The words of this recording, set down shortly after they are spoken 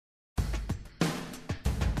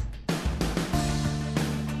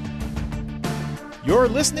You're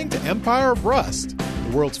listening to Empire of Rust,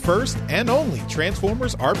 the world's first and only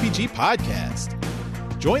Transformers RPG podcast.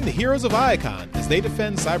 Join the heroes of Iacon as they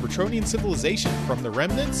defend Cybertronian civilization from the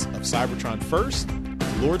remnants of Cybertron First to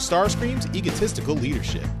Lord Starscream's egotistical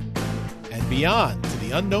leadership, and beyond to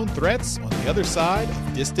the unknown threats on the other side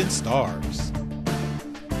of distant stars.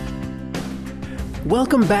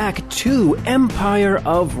 Welcome back to Empire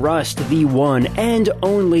of Rust, the one and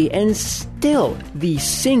only and still the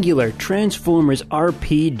singular Transformers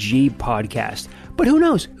RPG podcast. But who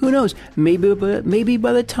knows? Who knows? Maybe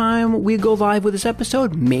by the time we go live with this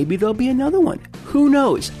episode, maybe there'll be another one. Who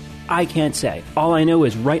knows? I can't say. All I know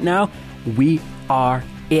is right now, we are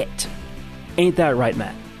it. Ain't that right,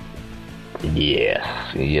 Matt?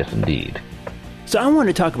 Yes indeed. So I want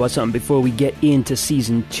to talk about something before we get into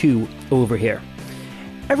Season 2 over here.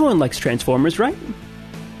 Everyone likes Transformers, right?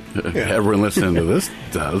 Yeah. Everyone listening to this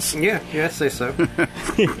does. Yeah, I'd say so.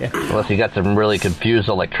 Unless you got some really confused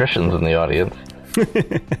electricians in the audience.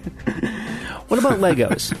 What about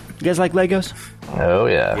Legos? You guys like Legos? Oh,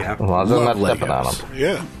 yeah. As long as I'm not stepping on them.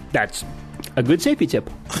 Yeah. That's a good safety tip.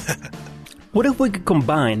 What if we could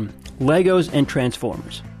combine Legos and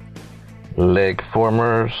Transformers? Leg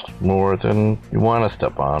formers more than you want to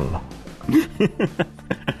step on.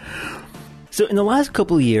 So in the last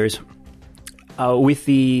couple of years, with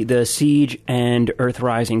the Siege and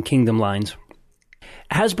Earthrising Kingdom lines,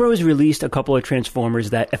 Hasbro has released a couple of Transformers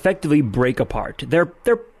that effectively break apart. They're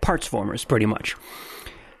parts formers, pretty much.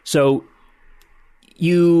 So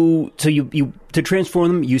you to transform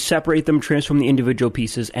them, you separate them, transform the individual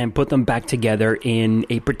pieces, and put them back together in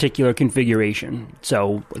a particular configuration.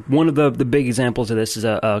 So one of the big examples of this is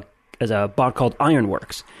a bot called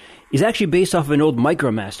Ironworks. It's actually based off of an old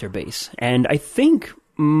Micromaster base, and I think,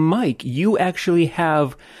 Mike, you actually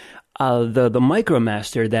have the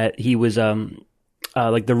Micromaster that he was like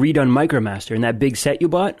the redone Micromaster in that big set you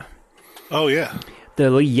bought. Oh yeah, the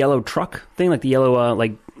little yellow truck thing, like the yellow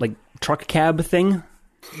like truck cab thing.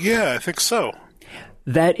 Yeah, I think so.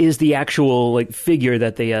 That is the actual like figure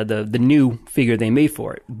that they the new figure they made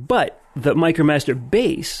for it, but the Micromaster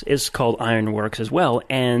base is called Ironworks as well,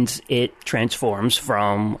 and it transforms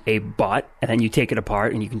from a bot, and then you take it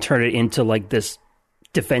apart, and you can turn it into like this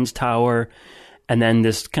defense tower, and then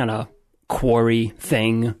this kind of quarry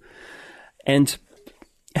thing. And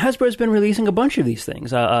Hasbro's been releasing a bunch of these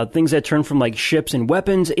things, things that turn from like ships and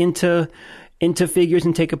weapons into figures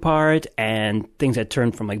and take apart, and things that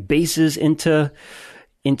turn from like bases into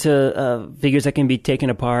figures that can be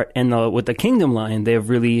taken apart. And with the Kingdom line, they've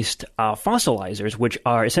released fossilizers, which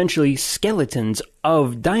are essentially skeletons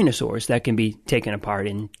of dinosaurs that can be taken apart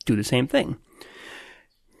and do the same thing.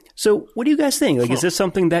 So what do you guys think? Like, is this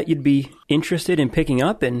something that you'd be interested in picking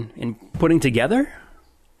up and putting together?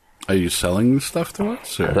 Are you selling this stuff to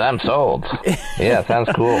us? Or? I'm sold. Yeah, sounds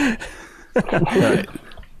cool. Right.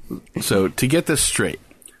 So to get this straight,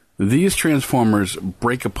 these Transformers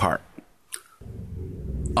break apart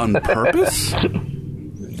on purpose?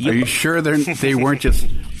 Yep. Are you sure they weren't just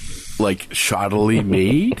like shoddily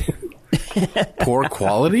made? Poor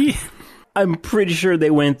quality? I'm pretty sure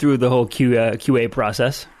they went through the whole QA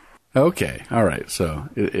process. Okay, all right. So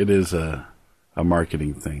it is a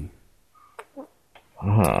marketing thing.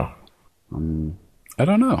 Uh-huh. I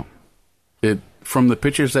don't know. From the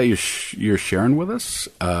pictures that you're sharing with us,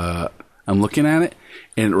 I'm looking at it,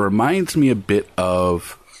 and it reminds me a bit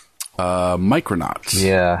of Micronauts.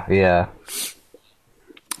 Yeah.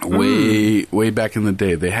 Way back in the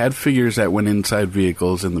day, they had figures that went inside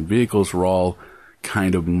vehicles, and the vehicles were all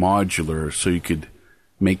kind of modular, so you could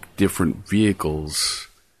make different vehicles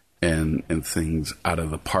and things out of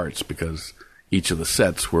the parts, because each of the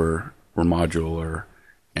sets were modular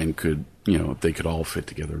and could, they could all fit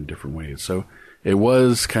together in different ways. So it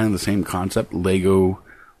was kind of the same concept,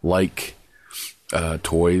 Lego-like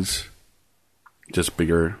toys, just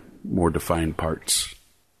bigger, more defined parts,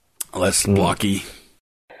 less blocky.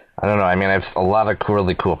 I don't know. I mean, a lot of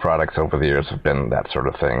really cool products over the years have been that sort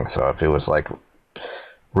of thing. So if it was like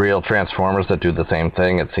real Transformers that do the same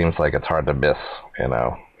thing, it seems like it's hard to miss,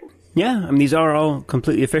 Yeah, I mean, these are all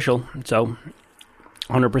completely official, so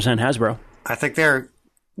 100% Hasbro. I think they're,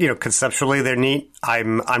 conceptually they're neat.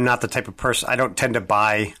 I'm not the type of person. I don't tend to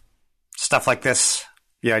buy stuff like this.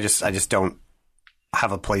 Yeah, I just don't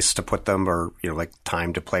have a place to put them or like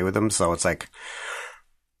time to play with them. So it's like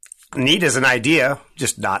neat as an idea,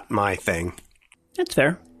 just not my thing. That's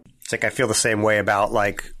fair. It's like I feel the same way about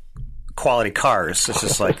like quality cars. It's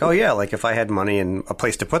just like, oh yeah, like if I had money and a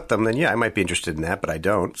place to put them, then yeah, I might be interested in that, but I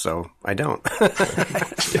don't, so I don't.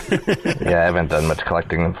 Yeah, I haven't done much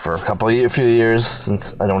collecting for a few years since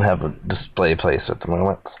I don't have a display place at the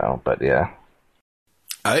moment. So, but yeah.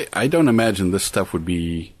 I don't imagine this stuff would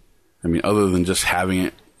be, I mean, other than just having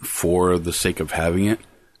it for the sake of having it,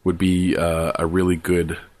 would be a really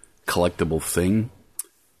good collectible thing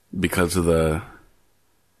because of the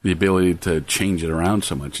ability to change it around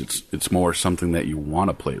so much. It's more something that you want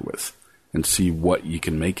to play with and see what you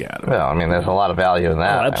can make out of it. Well, I mean, there's a lot of value in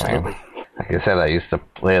that. Oh, absolutely. I mean, like I said, I used to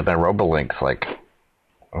play with my Robolinks. Like,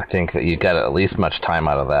 I think that you get at least much time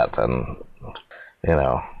out of that than, you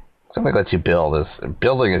know, something that you build.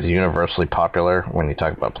 Building is universally popular when you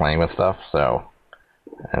talk about playing with stuff. So,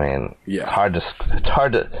 I mean, Yeah. it's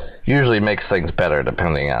hard to usually makes things better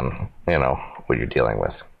depending on, you know, what you're dealing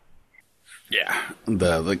with. Yeah,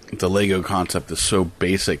 the Lego concept is so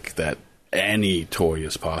basic that any toy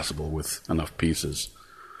is possible with enough pieces.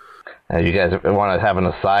 You guys want to have an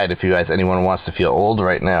aside, if anyone wants to feel old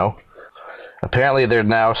right now, apparently they're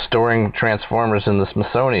now storing Transformers in the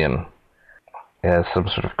Smithsonian as some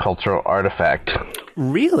sort of cultural artifact.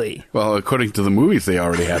 Really? Well, according to the movies, they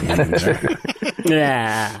already have one in there.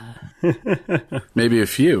 Yeah. Maybe a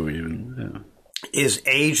few even. Yeah. Is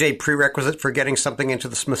age a prerequisite for getting something into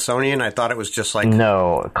the Smithsonian? I thought it was just like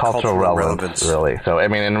No, cultural relevance, really. So, I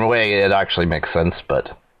mean, in a way, it actually makes sense,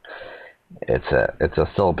 but it's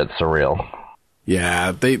still a bit surreal.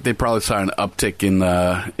 Yeah, they probably saw an uptick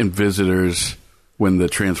in visitors when the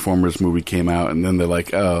Transformers movie came out, and then they're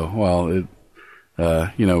like, oh, well,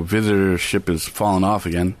 visitorship is falling off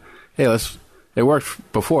again. Hey, it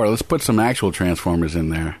worked before. Let's put some actual Transformers in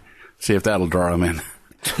there. See if that'll draw them in.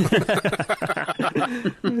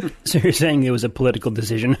 So you're saying it was a political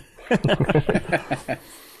decision?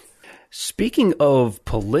 Speaking of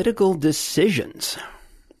political decisions,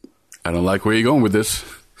 I don't like where you're going with this.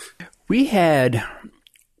 we had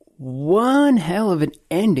one hell of an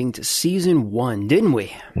ending to season 1, didn't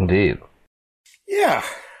we? Indeed. Yeah,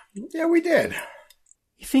 we did.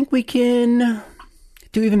 You think we can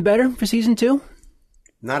do even better for season 2?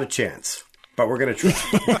 Not a chance, but we're going to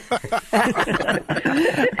try.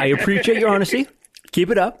 I appreciate your honesty. Keep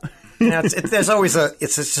it up. There's always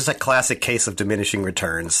it's just a classic case of diminishing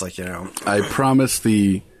returns. Like, you know, I promise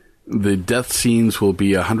the death scenes will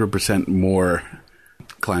be 100% more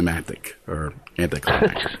climactic or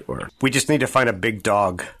anticlimactic. Or we just need to find a big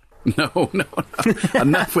dog. no.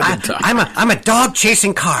 Enough with the dog. I'm a dog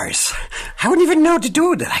chasing cars. I wouldn't even know what to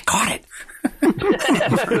do with it. I caught it.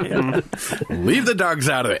 Leave the dogs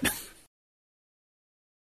out of it.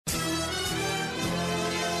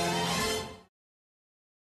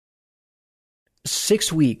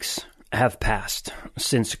 Six weeks have passed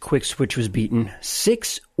since Quick Switch was beaten.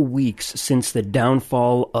 6 weeks since the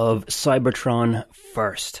downfall of Cybertron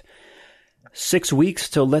First. 6 weeks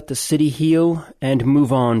to let the city heal and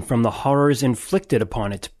move on from the horrors inflicted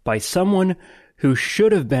upon it by someone who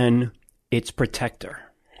should have been its protector.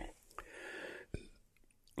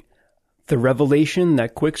 The revelation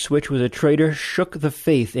that Quick Switch was a traitor shook the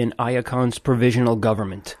faith in Iacon's provisional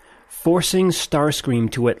government, forcing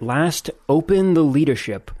Starscream to at last open the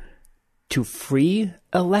leadership to free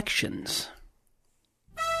elections.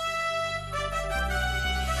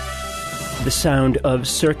 The sound of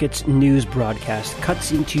Circuit's news broadcast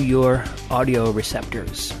cuts into your audio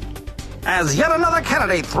receptors. As yet another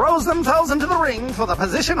candidate throws themselves into the ring for the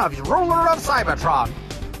position of ruler of Cybertron.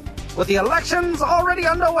 With the elections already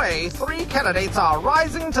underway, 3 candidates are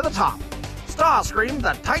rising to the top. Starscream,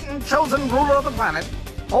 the Titan-chosen ruler of the planet,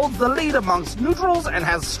 holds the lead amongst neutrals and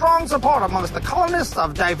has strong support amongst the colonists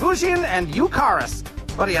of Divusian and Eucharis,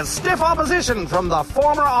 but he has stiff opposition from the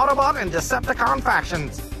former Autobot and Decepticon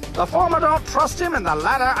factions. The former don't trust him and the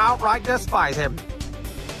latter outright despise him.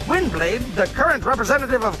 Windblade, the current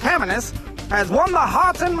representative of Caminus, has won the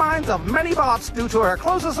hearts and minds of many bots due to her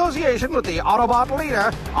close association with the Autobot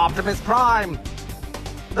leader, Optimus Prime.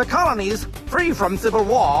 The colonies, free from civil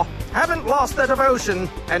war, haven't lost their devotion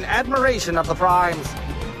and admiration of the Primes.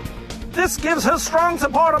 This gives her strong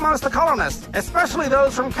support amongst the colonists, especially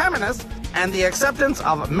those from Caminus, and the acceptance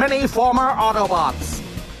of many former Autobots.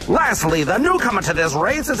 Lastly, the newcomer to this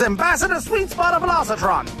race is Ambassador Sweetspot of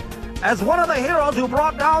Velocitron. As one of the heroes who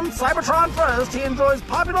brought down Cybertron First, he enjoys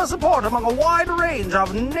popular support among a wide range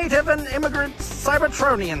of native and immigrant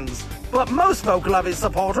Cybertronians. But most vocal of his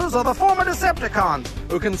supporters are the former Decepticons,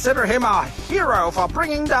 who consider him a hero for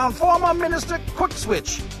bringing down former Minister Quick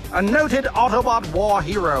Switch, a noted Autobot war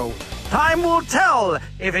hero. Time will tell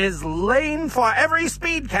if his Lane for Every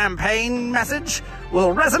Speed campaign message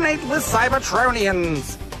will resonate with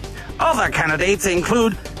Cybertronians. Other candidates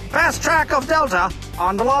include Fast Track of Delta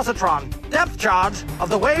on Velocitron, Depth Charge of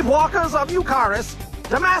the Wave Walkers of Eucharis,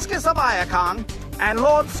 Damascus of Iacon, and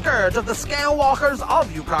Lord Scourge of the Scale Walkers of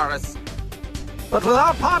Eucharis. But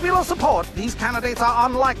without popular support, these candidates are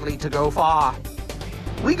unlikely to go far.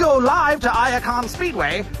 We go live to Iacon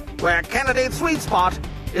Speedway, where candidate Sweet Spot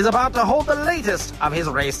is about to hold the latest of his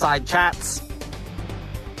race-side chats.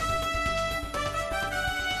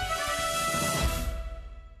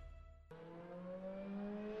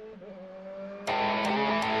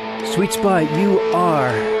 Sweet Spot, you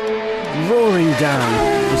are roaring down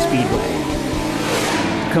the speedway.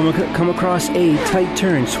 Come across a tight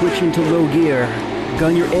turn, switch into low gear.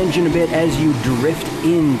 Gun your engine a bit as you drift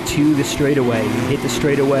into the straightaway. You hit the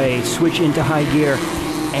straightaway, switch into high gear,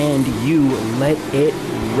 and you let it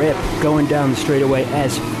rip, going down the straightaway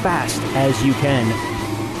as fast as you can.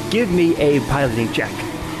 Give me a piloting check.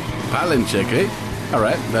 Piloting check, eh? All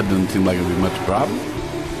right, that doesn't seem like it'll be much problem.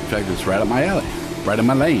 In fact, it's right up my alley, right in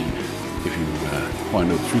my lane. If you want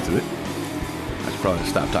to know the truth of it, I should probably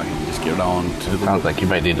stop talking and just get on to the... Sounds like you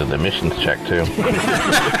might need an emissions check, too.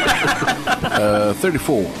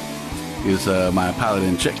 34 is my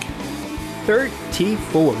piloting check.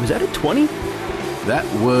 34. Was that a 20? That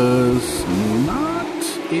was not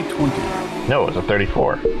a 20. No, it was a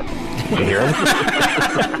 34. Did you hear him?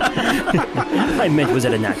 I meant was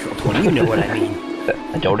that a natural 20. You know what I mean.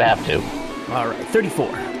 I don't have to. All right, 34.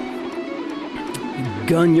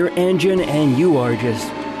 Gun your engine and you are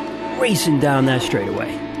just racing down that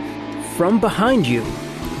straightaway. From behind you,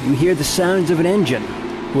 you hear the sounds of an engine.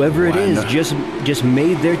 Whoever it is just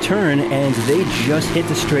made their turn and they just hit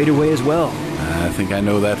the straightaway as well. I think I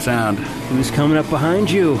know that sound. Who's coming up behind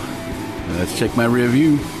you? Let's check my rear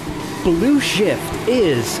view. Blue Shift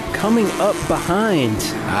is coming up behind.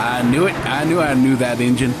 I knew it. I knew that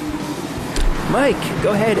engine. Mike,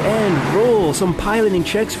 go ahead and roll some piloting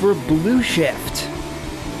checks for Blue Shift.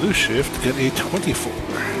 Blue Shift got a 24.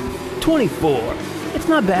 24. It's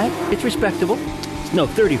not bad. It's respectable. It's no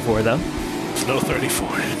 34, though. It's no 34.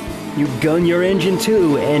 You gun your engine,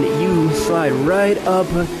 too, and you slide right up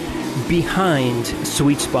behind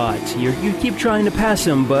Sweet Spot. You keep trying to pass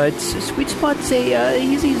him, but Sweet Spot's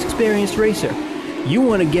he's an experienced racer. You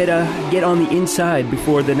want to get on the inside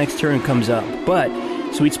before the next turn comes up, but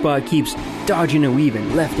Sweet Spot keeps dodging and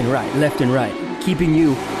weaving left and right, keeping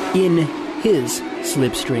you in his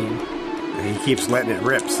slipstream. He keeps letting it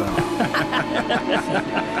rip, so.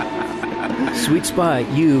 Sweet Spot,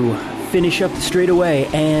 you finish up the straightaway,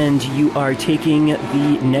 and you are taking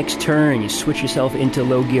the next turn. You switch yourself into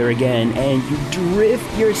low gear again, and you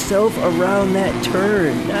drift yourself around that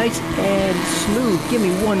turn. Nice and smooth. Give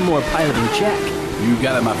me one more piloting check. You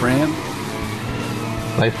got it, my friend.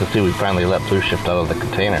 Nice to see we finally let Blue Shift out of the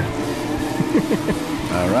container.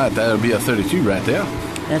 All right, that'll be a 32 right there.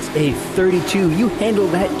 That's a 32. You handle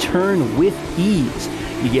that turn with ease.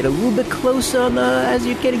 You get a little bit close on as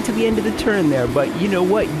you're getting to the end of the turn there, but you know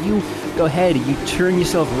what? You go ahead, you turn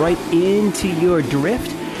yourself right into your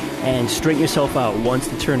drift and straighten yourself out. Once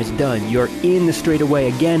the turn is done, you're in the straightaway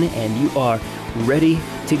again, and you are ready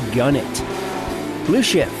to gun it. Blue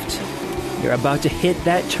Shift, you're about to hit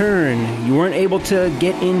that turn. You weren't able to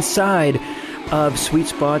get inside of Sweet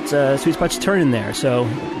Spot's turn in there, so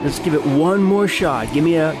let's give it one more shot. Give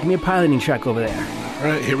me a piloting check over there. All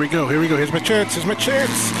right, here we go. Here's my chance.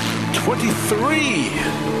 23.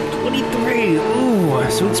 23. Ooh,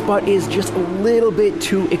 Sweet Spot is just a little bit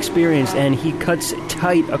too experienced, and he cuts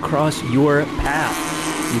tight across your path.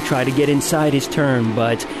 You try to get inside his turn,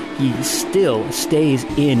 but he still stays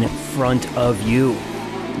in front of you.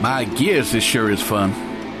 My gears, this sure is fun.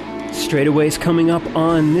 Straightaway's coming up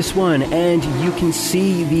on this one, and you can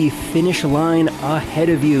see the finish line ahead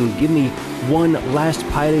of you. Give me one last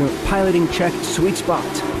piloting check, Sweet Spot.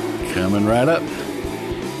 Coming right up.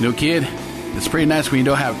 You know, kid, it's pretty nice when you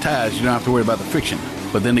don't have tires. You don't have to worry about the friction.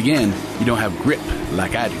 But then again, you don't have grip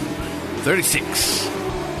like I do. 36.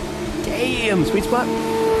 Damn, Sweet Spot.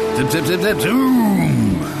 Zip, zip, zip, zip,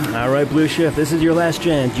 zoom. All right, Blue Shift, this is your last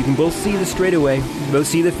chance. You can both see the straightaway, both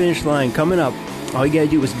see the finish line coming up. All you gotta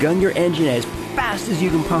do is gun your engine as fast as you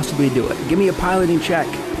can possibly do it. Give me a piloting check.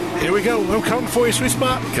 Here we go. I'm counting for you, Sweet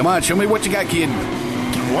Spot. Come on, show me what you got, kid.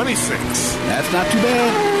 26. That's not too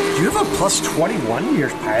bad. Do you have a plus 21 in your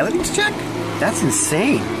piloting check? That's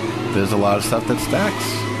insane. There's a lot of stuff that stacks.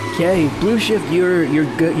 Okay, Blue Shift, you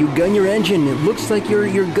gun your engine. It looks like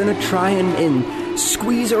you're gonna try and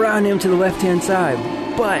squeeze around him to the left-hand side.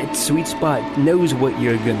 But Sweet Spot knows what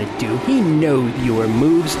you're gonna do. He knows your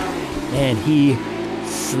moves, and he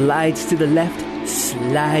slides to the left,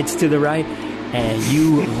 slides to the right, and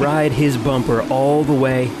you ride his bumper all the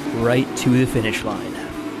way right to the finish line.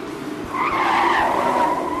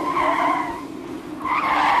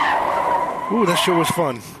 Ooh, that sure was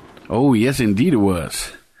fun. Oh, yes, indeed it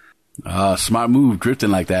was. Smart move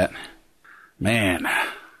drifting like that. Man,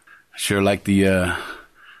 sure like the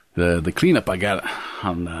cleanup I got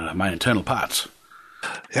on my internal parts.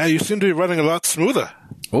 Yeah, you seem to be running a lot smoother.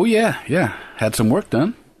 Oh yeah. Had some work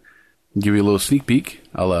done. Give you a little sneak peek.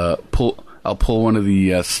 I'll pull one of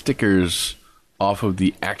the stickers off of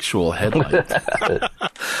the actual headlight.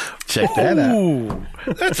 Check that out. Ooh,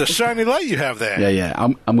 that's a shiny light you have there. Yeah.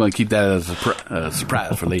 I'm going to keep that as a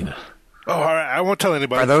surprise for later. Oh, all right. I won't tell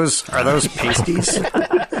anybody. Are those pasties?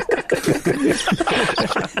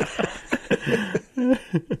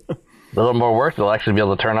 A little more work, they'll actually be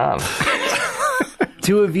able to turn on.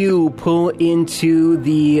 Two of you pull into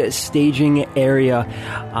the staging area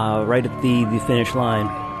right at the finish line.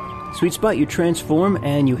 Sweet Spot, you transform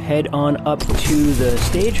and you head on up to the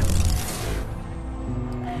stage.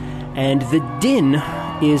 And the din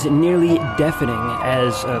is nearly deafening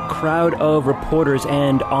as a crowd of reporters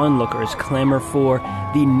and onlookers clamor for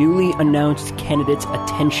the newly announced candidate's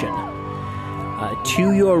attention.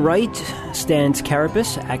 To your right stands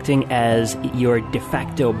Carapace, acting as your de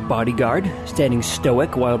facto bodyguard, standing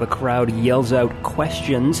stoic while the crowd yells out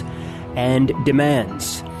questions and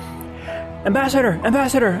demands. Ambassador!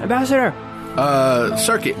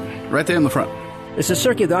 Circuit, right there in the front. This is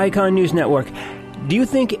Circuit, the Icon News Network. Do you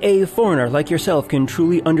think a foreigner like yourself can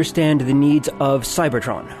truly understand the needs of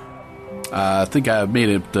Cybertron? I think I've made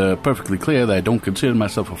it perfectly clear that I don't consider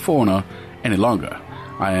myself a foreigner any longer.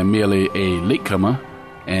 I am merely a latecomer,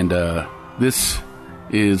 and this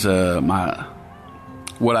is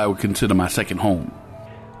what I would consider my second home.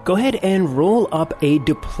 Go ahead and roll up a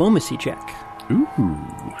diplomacy check. Ooh.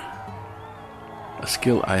 A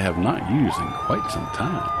skill I have not used in quite some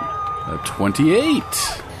time. 28.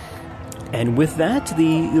 And with that,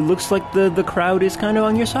 it looks like the crowd is kind of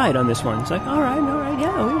on your side on this one. It's like, all right,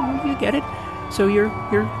 yeah, you get it. So you're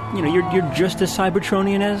just as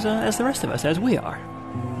Cybertronian as the rest of us, as we are.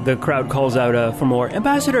 The crowd calls out for more.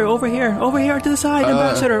 Ambassador, over here to the side.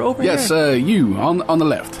 Ambassador, over here. Yes, you on the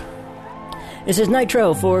left. This is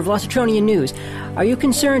Nitro for Velocitronian News. Are you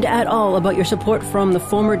concerned at all about your support from the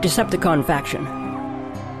former Decepticon faction?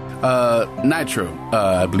 Nitro,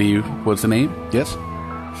 I believe was the name. Yes.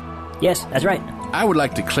 Yes, that's right. I would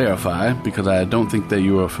like to clarify, because I don't think that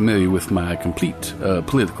you are familiar with my complete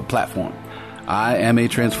political platform. I am a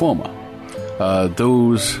Transformer.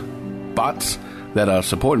 Those bots that are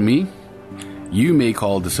supporting me, you may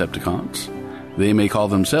call Decepticons. They may call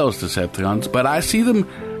themselves Decepticons, but I see them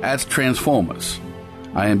as Transformers.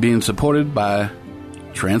 I am being supported by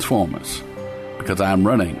Transformers because I am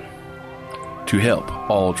running to help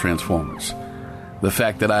all Transformers. The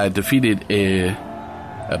fact that I defeated a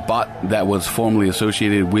bot that was formerly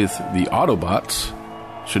associated with the Autobots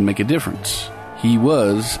should make a difference. He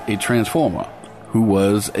was a Transformer who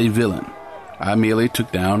was a villain. I merely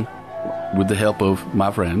took down, with the help of my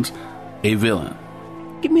friends, a villain.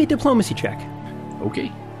 Give me a diplomacy check. Okay.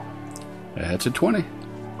 That's a 20.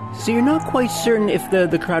 So you're not quite certain if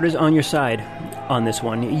the crowd is on your side on this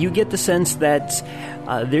one. You get the sense that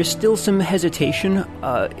there's still some hesitation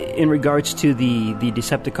in regards to the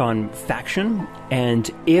Decepticon faction, and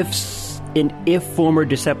if former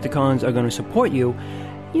Decepticons are going to support you,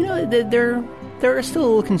 they're still a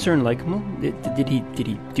little concerned. Like, well, did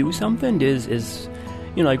he do something?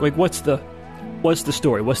 Like what's the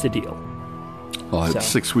story? What's the deal? Well, it's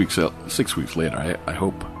 6 weeks later. I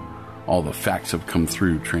hope all the facts have come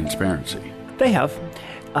through transparency. They have.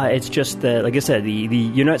 It's just that, like I said,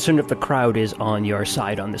 you're not certain if the crowd is on your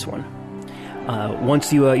side on this one.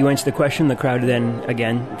 Once you answer the question, the crowd then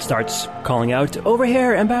again starts calling out, "Over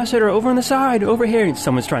here, Ambassador! Over on the side! Over here!" And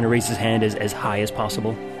someone's trying to raise his hand as high as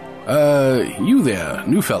possible. You there,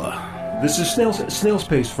 new fella? This is Snail's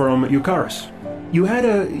Pace from Eucharis. You had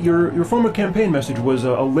your former campaign message was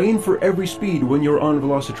a lane for every speed when you're on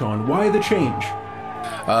Velocitron. Why the change?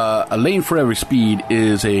 A lane for every speed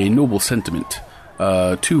is a noble sentiment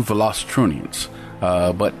to Velocitronians,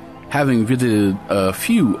 but having visited a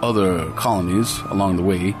few other colonies along the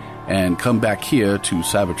way and come back here to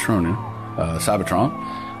Cybertron,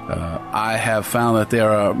 I have found that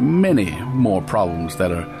there are many more problems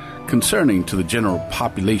that are concerning to the general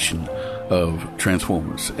population of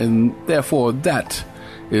Transformers, and therefore that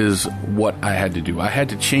is what I had to do. I had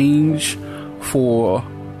to change for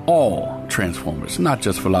all Transformers, not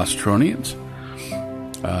just Velocitronians.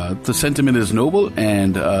 The sentiment is noble,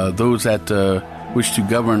 and those that wish to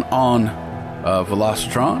govern on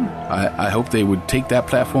Velocitron, I hope they would take that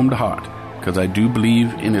platform to heart, because I do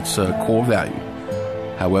believe in its core value.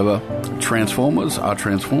 However, Transformers are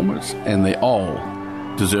Transformers, and they all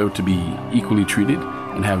deserve to be equally treated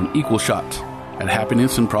and have an equal shot at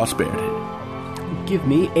happiness and prosperity. Give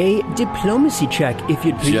me a diplomacy check, if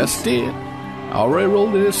you'd please. Just did. Already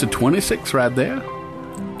rolled it. It's a 26 right there.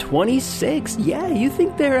 26? Yeah, you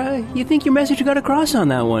think you think your message got across on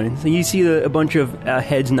that one. So you see a bunch of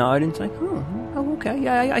heads nod, and it's like, oh, okay,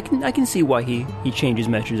 yeah, I can see why he changed his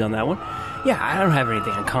message on that one. Yeah, I don't have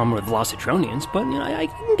anything in common with Velocitronians, but I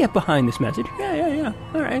can get behind this message. Yeah.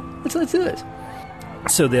 All right, let's do this.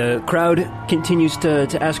 So the crowd continues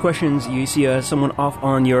to ask questions. You see someone off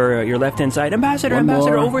on your left-hand side. Ambassador,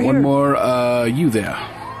 over here. One more, you there.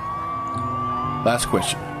 Last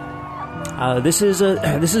question. This is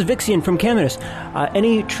Vixian from Caminus.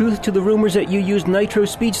 Any truth to the rumors that you used nitro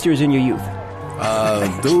speedsters in your youth?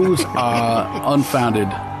 Those are unfounded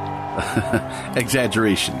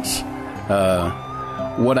exaggerations.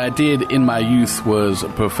 What I did in my youth was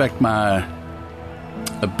perfect my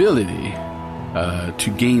ability to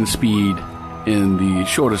gain speed in the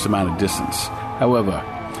shortest amount of distance. However,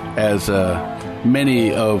 as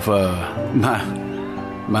many of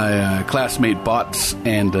my classmate bots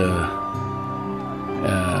and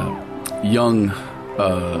young,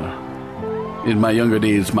 in my younger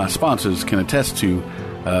days, my sponsors can attest to,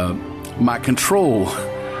 my control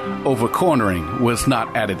over cornering was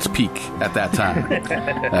not at its peak at that time.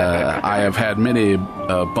 I have had many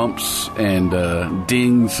bumps and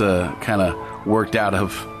dings kind of worked out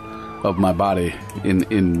of my body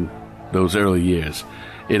in those early years.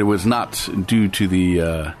 It was not due to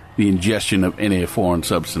the ingestion of any foreign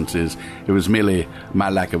substances. It was merely my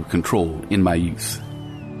lack of control in my youth.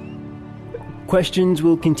 Questions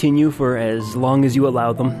will continue for as long as you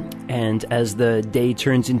allow them, and as the day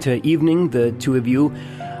turns into evening, the two of you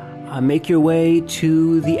make your way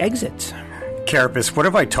to the exit. Carapace, what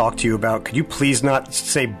have I talked to you about? Could you please not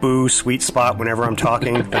say boo, sweet spot whenever I'm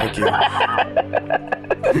talking? Thank you.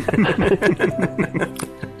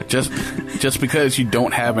 Just because you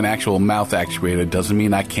don't have an actual mouth actuator doesn't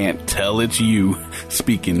mean I can't tell it's you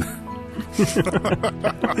speaking.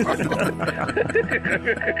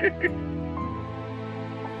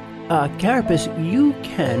 Carapace, you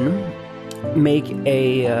can make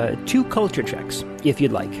a 2 culture checks, if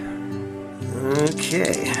you'd like.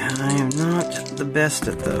 Okay, I am not the best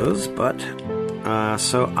at those, but...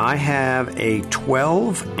 so I have a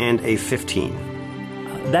 12 and a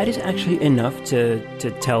 15. That is actually enough to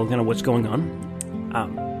tell kind of what's going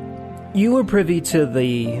on. You were privy to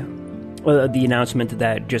the announcement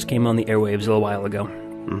that just came on the airwaves a little while ago.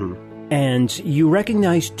 Mm-hmm. And you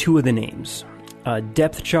recognize 2 of the names.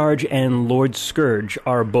 Depth Charge and Lord Scourge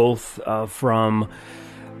are both from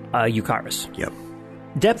Eucharis. Yep.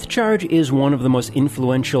 Depth Charge is one of the most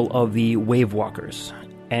influential of the Wave Walkers,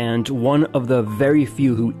 and one of the very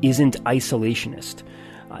few who isn't isolationist.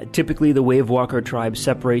 Typically, the Wave Walker tribe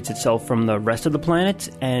separates itself from the rest of the planet,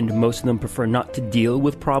 and most of them prefer not to deal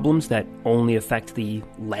with problems that only affect the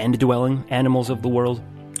land-dwelling animals of the world.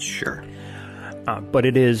 Sure. But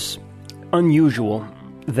it is unusual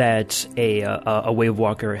that a Wave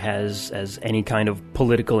Walker has any kind of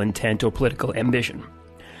political intent or political ambition.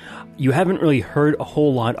 You haven't really heard a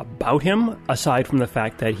whole lot about him, aside from the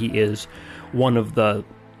fact that he is one of the,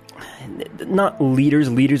 not leaders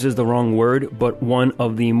is the wrong word, but one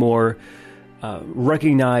of the more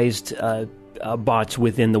recognized bots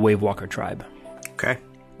within the Wave Walker tribe. Okay.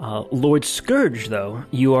 Lord Scourge, though,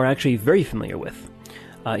 you are actually very familiar with.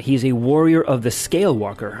 He's a warrior of the Scale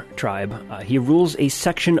Walker tribe. He rules a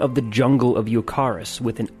section of the jungle of Eucharis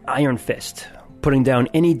with an iron fist, putting down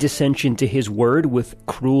any dissension to his word with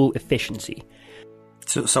cruel efficiency.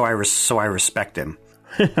 So I respect him.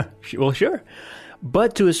 Well, sure.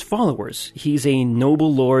 But to his followers, he's a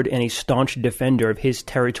noble lord and a staunch defender of his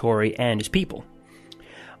territory and his people.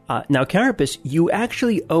 Now, Carapace, you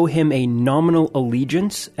actually owe him a nominal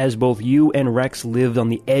allegiance, as both you and Rex lived on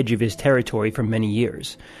the edge of his territory for many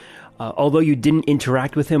years. Although you didn't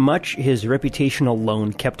interact with him much, his reputation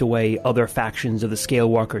alone kept away other factions of the Scale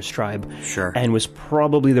Walkers tribe. Sure. And was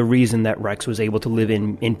probably the reason that Rex was able to live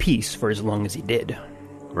in peace for as long as he did.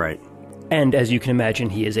 Right. And as you can imagine,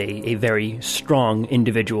 he is a very strong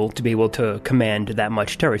individual to be able to command that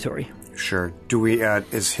much territory. Sure. Do we,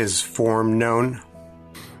 is his form known?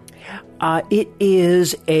 It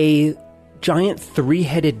is a giant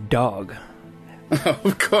 3-headed dog.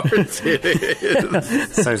 Of course it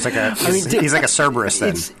is. So it's like he's like a Cerberus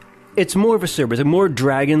then. It's more of a Cerberus, more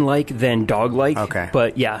dragon-like than dog-like. Okay.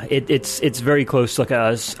 But yeah, it's very close to like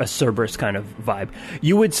a Cerberus kind of vibe.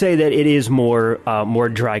 You would say that it is more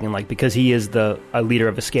dragon-like because he is a leader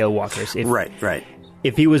of the Scale Walkers. Right.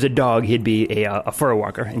 If he was a dog, he'd be a fur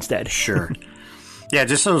walker instead. Sure. Yeah,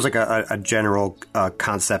 just so it was like a general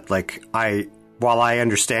concept. Like while I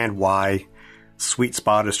understand why Sweet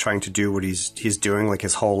Spot is trying to do what he's doing, like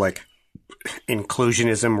his whole like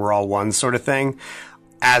inclusionism, we're all one sort of thing.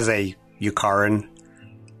 As a Yukaran,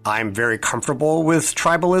 I'm very comfortable with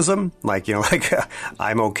tribalism. Like,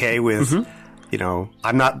 I'm okay with,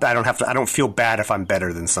 I don't feel bad if I'm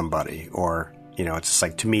better than somebody, or, it's just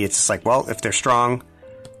like, to me, it's just like, well, if they're strong,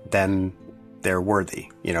 then they're worthy.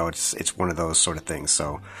 It's one of those sort of things.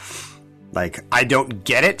 So, like, I don't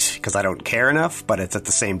get it because I don't care enough, but it's at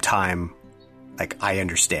the same time, like, I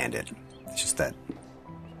understand it. It's just that,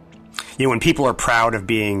 when people are proud of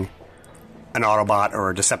being an Autobot or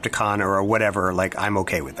a Decepticon or whatever, like, I'm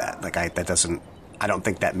okay with that. Like, I don't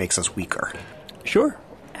think that makes us weaker. Sure.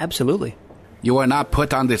 Absolutely. You are not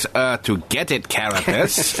put on this earth to get it,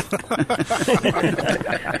 Carapace.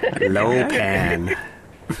 Lopan.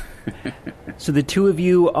 So the two of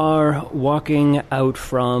you are walking out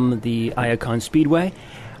from the Iacon Speedway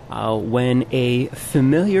when a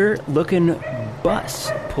familiar-looking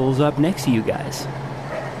bus pulls up next to you guys.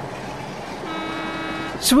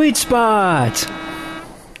 Sweet spot!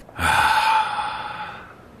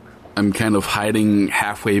 I'm kind of hiding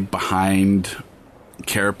halfway behind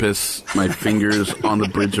Carapace, my fingers on the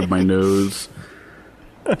bridge of my nose,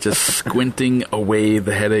 just squinting away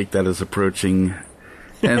the headache that is approaching,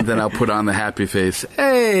 and then I'll put on the happy face.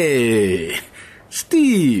 Hey,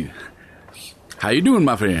 Steve, how you doing,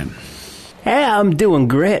 my friend? Hey, I'm doing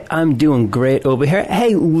great. Over here.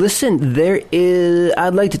 Hey, listen,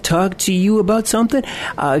 I'd like to talk to you about something.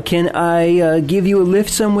 Can I give you a lift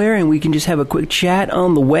somewhere and we can just have a quick chat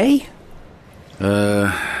on the way?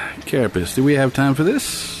 Carapace, do we have time for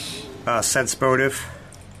this? Sense motive.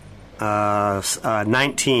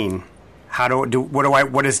 19.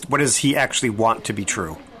 What does he actually want to be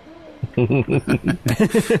true? I'm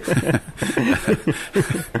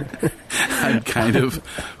kind of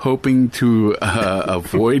hoping to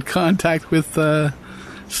avoid contact with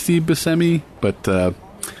Steve Buscemi, but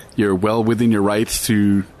you're well within your rights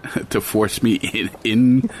to force me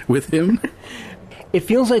in with him. It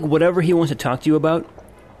feels like whatever he wants to talk to you about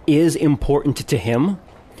is important to him.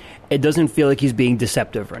 It doesn't feel like he's being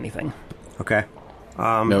deceptive or anything. Okay.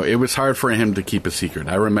 No, it was hard for him to keep a secret.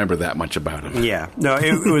 I remember that much about him. Yeah. No,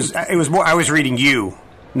 it was more. I was reading you,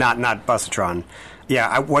 not Busatron.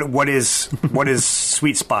 Yeah. What is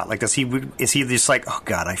Sweet Spot like? Is he just like, oh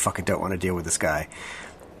God, I fucking don't want to deal with this guy?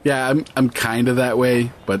 Yeah, I'm kind of that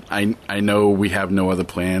way, but I know we have no other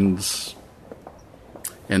plans,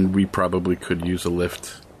 and we probably could use a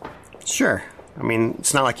lift. Sure. I mean,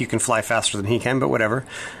 it's not like you can fly faster than he can, but whatever,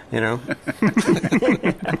 I'm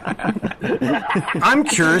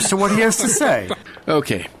curious to what he has to say.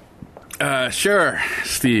 Okay. Sure,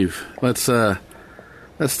 Steve. Let's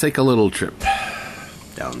take a little trip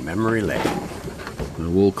down memory lane.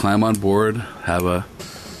 We'll climb on board, have a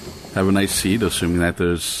nice seat, assuming that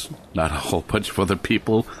there's not a whole bunch of other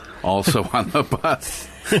people also on the bus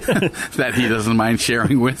that he doesn't mind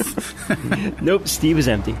sharing with. Nope, Steve is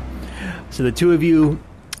empty. So the two of you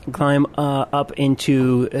climb up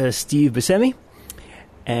into Steve Buscemi,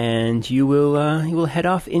 and you will head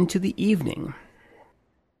off into the evening.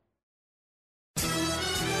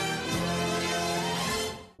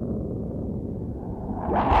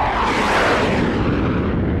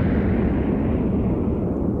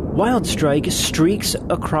 Wildstrike streaks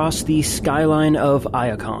across the skyline of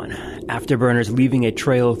Iacon, Afterburners leaving a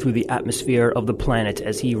trail through the atmosphere of the planet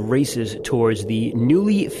as he races towards the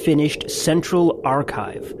newly finished Central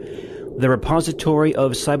Archive, the repository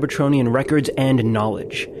of Cybertronian records and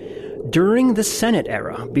knowledge. During the Senate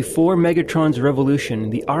era, before Megatron's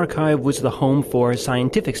revolution, the Archive was the home for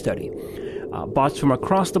scientific study. Bots from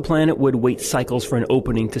across the planet would wait cycles for an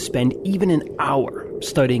opening to spend even an hour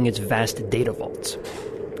studying its vast data vaults.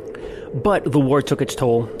 But the war took its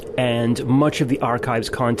toll, and much of the archive's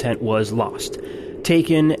content was lost,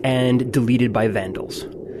 taken and deleted by vandals.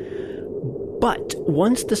 But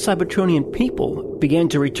once the Cybertronian people began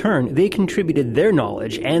to return, they contributed their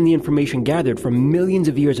knowledge and the information gathered from millions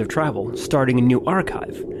of years of travel, starting a new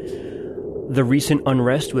archive. The recent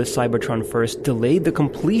unrest with Cybertron First delayed the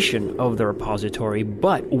completion of the repository,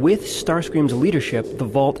 but with Starscream's leadership, the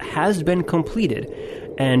vault has been completed,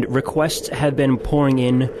 and requests have been pouring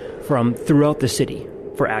in from throughout the city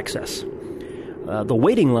for access. The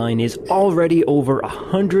waiting line is already over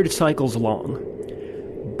 100 cycles long,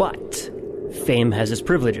 but fame has its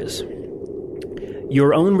privileges.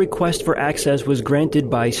 Your own request for access was granted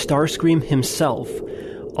by Starscream himself,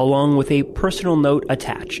 along with a personal note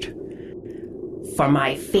attached. For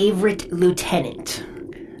my favorite lieutenant,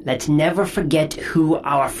 let's never forget who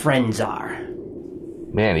our friends are.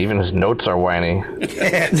 Man, even his notes are whiny.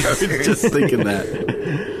 Just thinking that.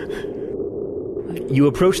 You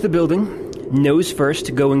approach the building, nose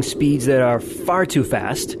first, going speeds that are far too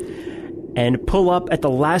fast, and pull up at the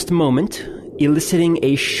last moment, eliciting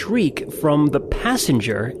a shriek from the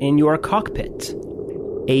passenger in your cockpit.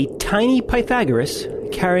 A tiny Pythagoras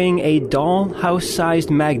carrying a dollhouse-sized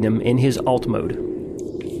Magnum in his alt mode.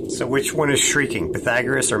 So which one is shrieking,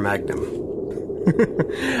 Pythagoras or Magnum?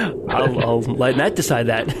 I'll let Matt decide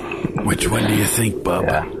that. Which one do you think, Bub?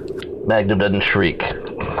 Yeah. Magnum doesn't shriek.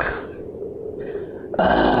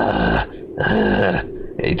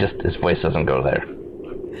 His voice doesn't go there.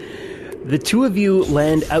 The two of you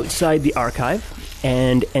land outside the archive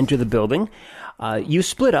and enter the building. You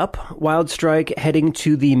split up, Wildstrike heading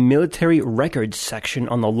to the military records section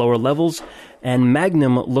on the lower levels, and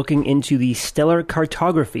Magnum looking into the stellar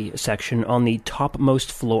cartography section on the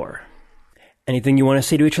topmost floor. Anything you want to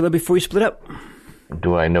say to each other before you split up?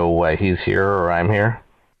 Do I know why he's here or I'm here?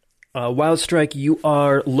 Wildstrike, you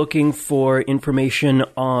are looking for information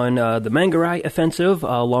on the Mangarai offensive,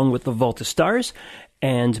 along with the Vault of Stars.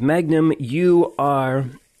 And Magnum, you are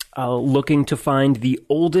looking to find the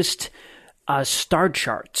oldest star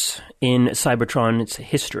charts in Cybertron's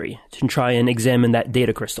history to try and examine that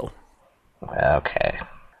data crystal. Okay.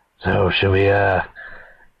 So, should we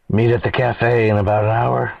meet at the cafe in about an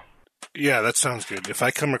hour? Yeah, that sounds good. If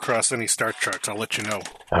I come across any star charts, I'll let you know.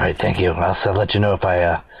 All right, thank you. I'll let you know if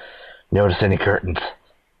I notice any curtains.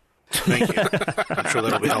 Thank you. I'm sure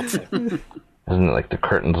that'll be helpful. Isn't it like the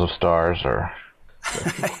curtains of stars or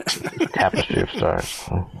the tapestry of stars?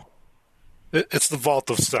 It's the Vault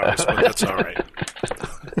of Stars, but that's all right.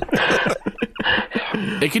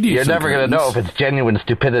 You're never going to know if it's genuine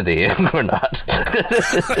stupidity or not.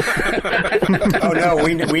 Oh, no,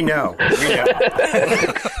 we know. We know.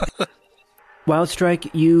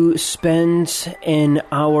 Wildstrike, you spend an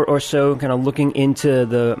hour or so kind of looking into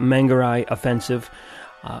the Mangarai offensive,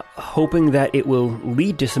 hoping that it will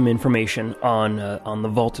lead to some information on the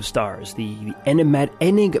Vault of Stars, the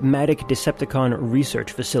enigmatic Decepticon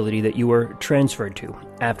research facility that you were transferred to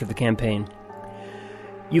after the campaign.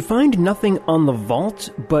 You find nothing on the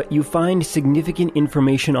Vault, but you find significant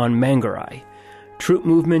information on Mangarai. Troop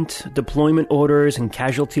movement, deployment orders, and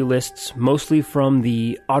casualty lists, mostly from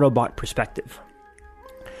the Autobot perspective.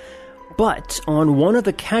 But on one of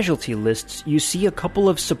the casualty lists, you see a couple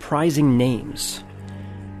of surprising names.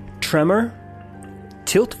 Tremor,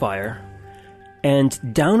 Tiltfire,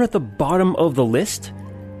 and down at the bottom of the list,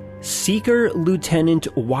 Seeker Lieutenant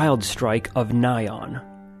Wildstrike of Nyon.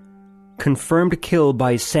 Confirmed kill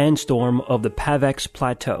by Sandstorm of the Pavex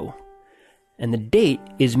Plateau. And the date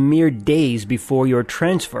is mere days before your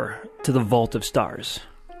transfer to the Vault of Stars.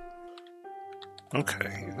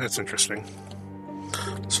 Okay, that's interesting.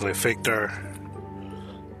 So they faked our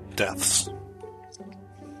deaths.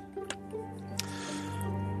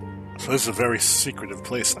 So this is a very secretive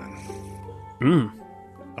place then.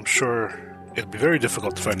 I'm sure it'd be very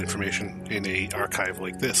difficult to find information in an archive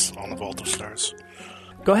like this on the Vault of Stars.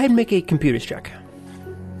 Go ahead and make a computers check.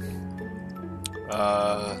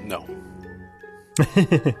 No.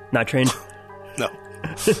 Not trained? No.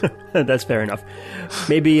 That's fair enough.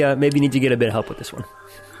 Maybe you need to get a bit of help with this one.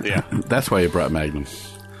 Yeah. That's why you brought Magnum.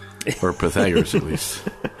 Or Pythagoras, at least.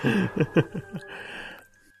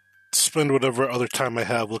 Spend whatever other time I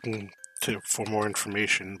have looking for more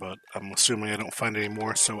information, but I'm assuming I don't find any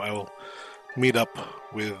more, so I will meet up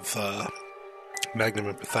with Magnum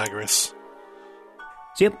and Pythagoras.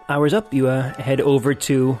 So yep, hour's up. You head over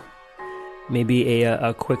to maybe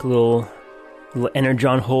a quick little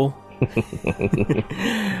energon hole.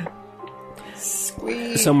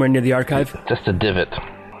 Somewhere near the archive. Just a divot.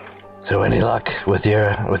 So any luck with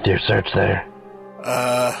your search there?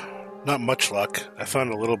 Not much luck. I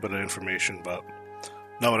found a little bit of information, but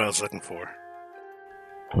not what I was looking for.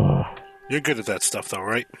 You're good at that stuff, though,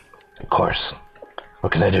 right? Of course.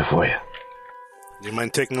 What can I do for you? Do you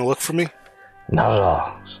mind taking a look for me? Not at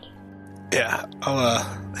all. Yeah, I'll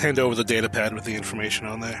hand over the data pad with the information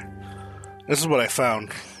on there. This is what I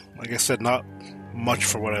found. Like I said, not much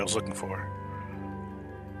for what I was looking for,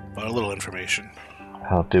 but a little information.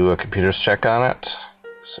 I'll do a computer's check on it.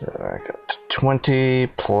 So I got 20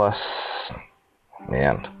 plus...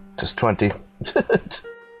 Man, just 20.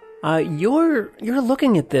 You're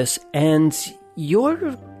looking at this, and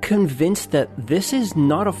you're convinced that this is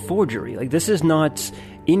not a forgery. Like, this is not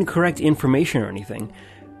incorrect information or anything.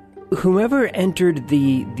 Whoever entered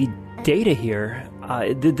the data here,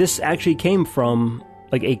 this actually came from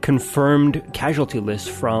like a confirmed casualty list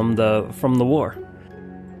from the war.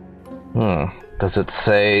 Does it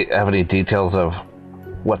have any details of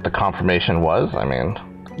what the confirmation was? I mean,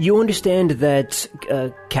 you understand that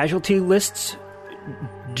casualty lists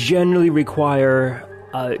generally require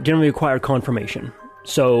generally require confirmation.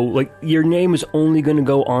 So, like, your name is only going to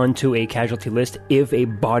go onto a casualty list if a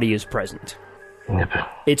body is present. Yep.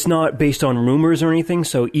 It's not based on rumors or anything,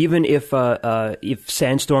 so even if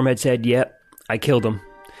Sandstorm had said, yep, I killed him,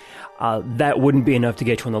 that wouldn't be enough to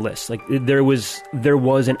get you on the list. Like, there was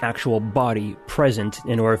an actual body present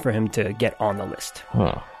in order for him to get on the list.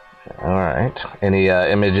 All right. Any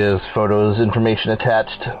images, photos, information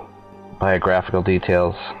attached? Biographical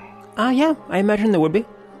details? Yeah, I imagine there would be.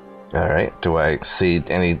 All right. Do I see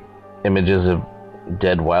any images of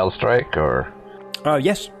dead Wildstrike, or?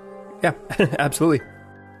 Yes. Yeah, absolutely.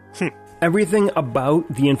 Everything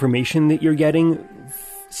about the information that you're getting,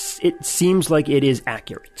 it seems like it is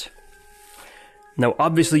accurate. Now,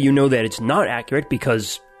 obviously, you know that it's not accurate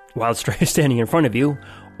because Wildstrike is standing in front of you,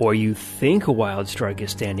 or you think a Wildstrike is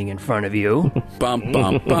standing in front of you. Bum,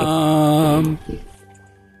 bum, bum.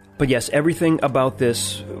 But yes, everything about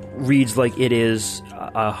this reads like it is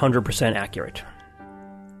 100% accurate.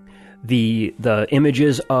 The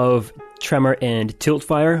images of Tremor and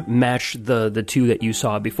Tiltfire match the two that you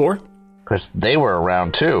saw before. Because they were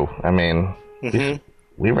around too. I mean,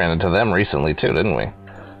 we ran into them recently too, didn't we?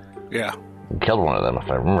 Yeah. We killed one of them,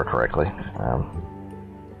 if I remember correctly.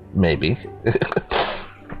 Maybe.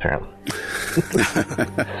 Apparently.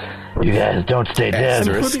 You guys don't stay dead.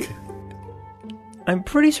 I'm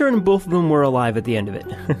pretty certain both of them were alive at the end of it.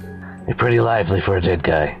 You're pretty lively for a dead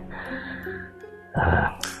guy.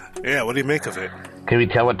 Yeah, what do you make of it? Can we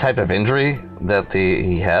tell what type of injury that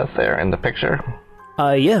he has there in the picture?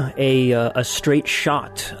 Yeah, a straight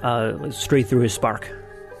shot, straight through his spark.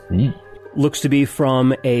 Looks to be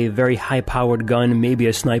from a very high-powered gun, maybe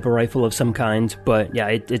a sniper rifle of some kind, but yeah,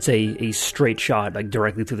 it's a straight shot, like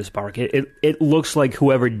directly through the spark. It looks like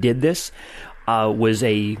whoever did this was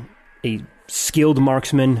a skilled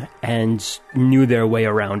marksman and knew their way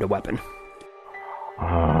around a weapon.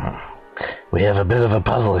 We have a bit of a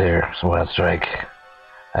puzzle here, Wildstrike.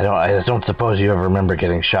 I don't suppose you ever remember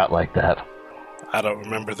getting shot like that. I don't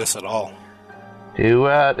remember this at all.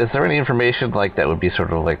 Is there any information like that would be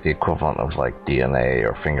sort of like the equivalent of like DNA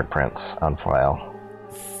or fingerprints on file?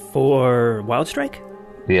 For Wildstrike?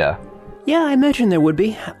 Yeah. Yeah, I imagine there would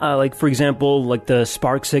be. Like, for example, like the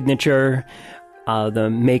spark signature, the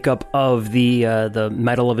makeup of the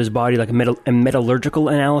metal of his body, like a metallurgical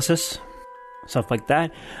analysis, stuff like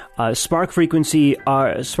that. Spark frequencies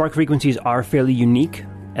are fairly unique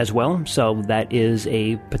as well, so that is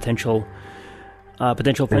a potential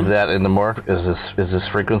thing. Is that in the morgue? Is this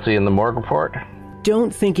frequency in the morgue report?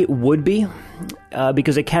 Don't think it would be,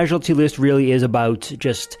 because a casualty list really is about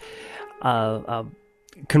just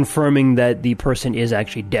confirming that the person is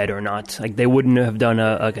actually dead or not. Like, they wouldn't have done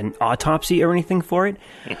an autopsy or anything for it.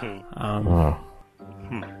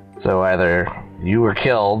 So either you were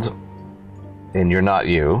killed and you're not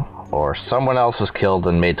you, or someone else was killed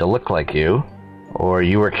and made to look like you, or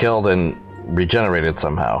you were killed and regenerated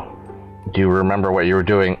somehow. Do you remember what you were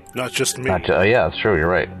doing? Not just me. Yeah, it's true. You're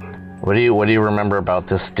right. What do you remember about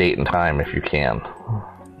this date and time, if you can?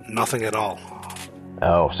 Nothing at all.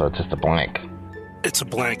 Oh, so it's just a blank. It's a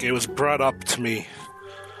blank. It was brought up to me,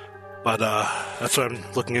 but that's why I'm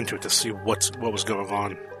looking into it to see what was going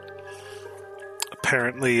on.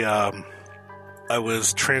 Apparently, I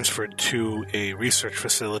was transferred to a research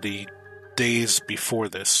facility days before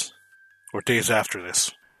this, or days after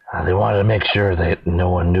this. They wanted to make sure that no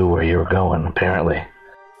one knew where you were going, apparently.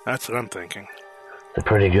 That's what I'm thinking. It's a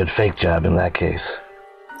pretty good fake job in that case.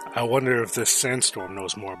 I wonder if this Sandstorm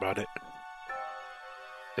knows more about it.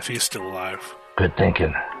 If he's still alive. Good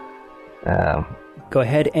thinking. Go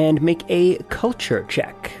ahead and make a culture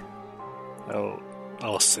check.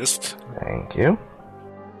 I'll assist. Thank you.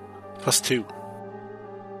 +2.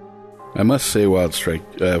 I must say,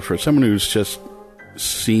 Wildstrike, for someone who's just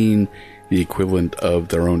seen the equivalent of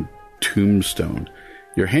their own tombstone,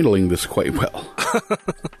 you're handling this quite well.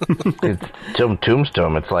 It's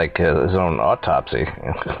tombstone. It's like his own autopsy.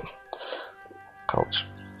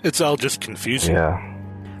 It's all just confusing. Yeah.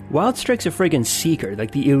 Wildstrike's a friggin' seeker,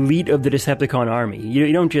 like the elite of the Decepticon army.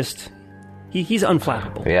 You don't just... He's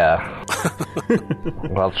unflappable. Yeah.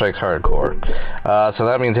 Wildstrike's hardcore. So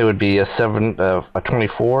that means it would be a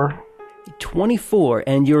 24? 24,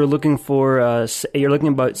 and you're looking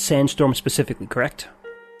about Sandstorm specifically, correct?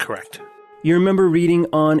 Correct. You remember reading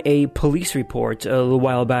on a police report a little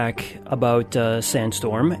while back about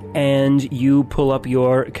Sandstorm, and you pull up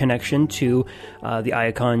your connection to the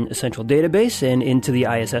Iacon Central Database and into the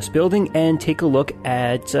ISS building and take a look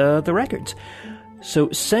at the records. So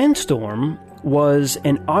Sandstorm was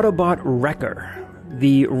an Autobot wrecker.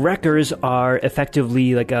 The wreckers are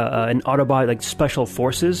effectively like an Autobot like special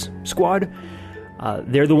forces squad.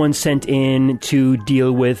 They're the ones sent in to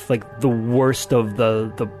deal with like the worst of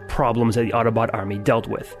the problems that the Autobot army dealt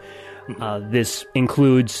with. This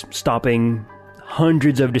includes stopping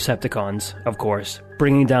hundreds of Decepticons, of course,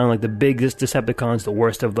 bringing down like the biggest Decepticons, the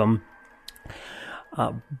worst of them.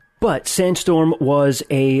 But Sandstorm was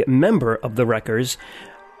a member of the Wreckers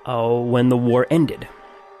when the war ended.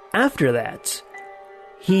 After that,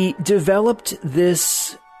 he developed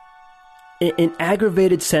an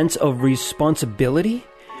aggravated sense of responsibility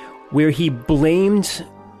where he blamed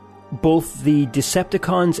both the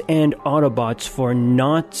Decepticons and Autobots for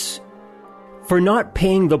not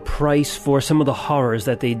paying the price for some of the horrors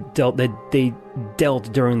that they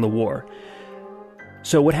dealt during the war.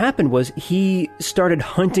 So what happened was he started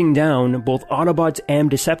hunting down both Autobots and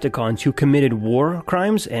Decepticons who committed war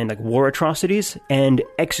crimes and like war atrocities and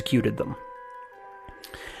executed them.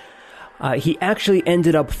 He actually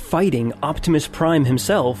ended up fighting Optimus Prime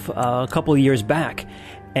himself a couple of years back,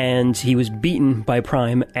 and he was beaten by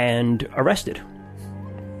Prime and arrested.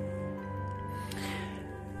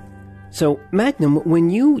 So, Magnum, when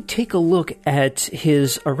you take a look at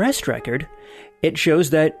his arrest record, it shows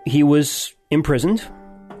that he was imprisoned,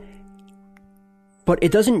 but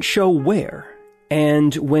it doesn't show where.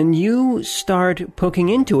 And when you start poking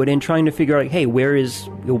into it and trying to figure out, hey, where is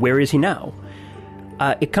he now?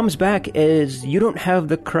 It comes back as you don't have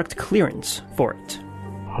the correct clearance for it.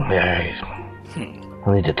 Yeah,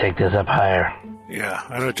 I need to take this up higher. Yeah,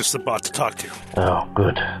 I know just the bot to talk to. Oh,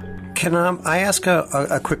 good. Can I ask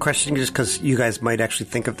a quick question, just because you guys might actually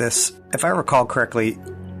think of this? If I recall correctly,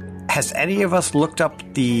 has any of us looked up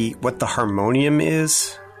what the harmonium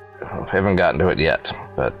is? I haven't gotten to it yet,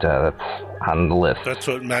 but that's on the list. That's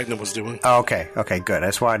what Magnum was doing. Oh, okay, good. I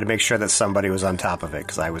just wanted to make sure that somebody was on top of it,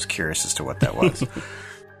 because I was curious as to what that was.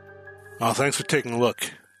 Oh, thanks for taking a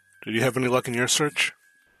look. Did you have any luck in your search?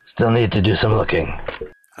 Still need to do some looking.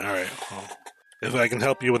 All right, well, if I can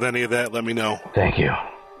help you with any of that, let me know. Thank you.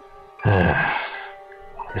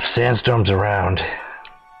 If Sandstorm's around,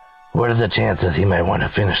 what are the chances he might want to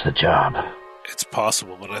finish the job? It's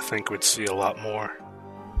possible, but I think we'd see a lot more.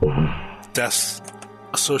 Deaths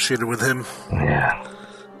associated with him. Yeah.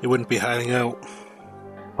 He wouldn't be hiding out.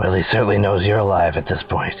 Well, he certainly knows you're alive at this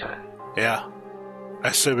point. Yeah.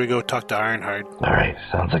 I say we go talk to Ironhide. All right,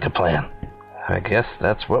 sounds like a plan. I guess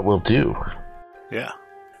that's what we'll do. Yeah.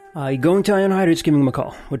 You going to Ironhide or just giving him a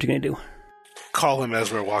call? What you gonna do? Call him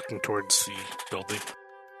as we're walking towards the building.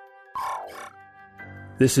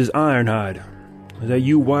 This is Ironhide. Is that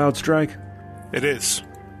you, Wild Strike? It is.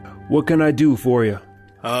 What can I do for you?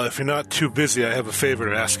 If you're not too busy, I have a favor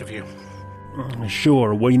to ask of you.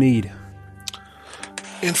 Sure, what do you need?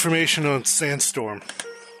 Information on Sandstorm.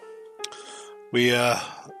 We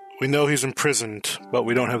know he's imprisoned, but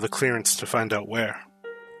we don't have the clearance to find out where.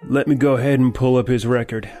 Let me go ahead and pull up his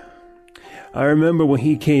record. I remember when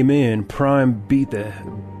he came in, Prime beat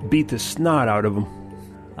the snot out of him.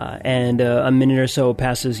 And a minute or so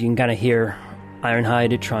passes, you can kind of hear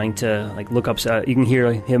Ironhide trying to like look up. You can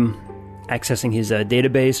hear him accessing his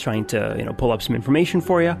database, trying to pull up some information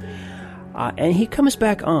for you. And he comes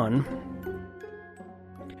back on.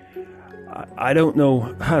 I don't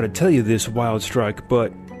know how to tell you this, Wild Strike,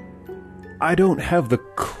 but I don't have the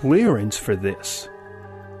clearance for this.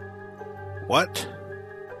 What?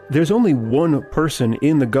 There's only one person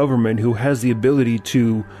in the government who has the ability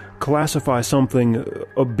to classify something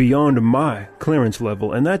beyond my clearance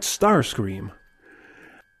level, and that's Starscream.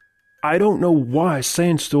 I don't know why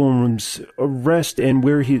Sandstorm's arrest and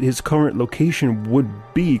where his current location would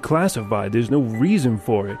be classified. There's no reason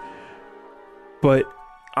for it. But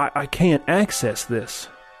I can't access this.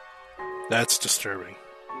 That's disturbing.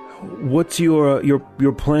 What's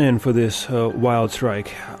your plan for this, Wild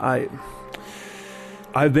Strike?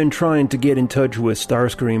 I've been trying to get in touch with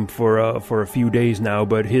Starscream for a few days now,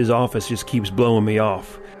 but his office just keeps blowing me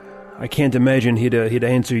off. I can't imagine he'd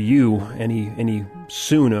answer you any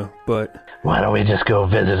sooner, but... Why don't we just go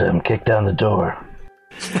visit him, kick down the door?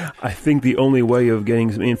 I think the only way of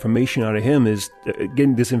getting some information out of him is...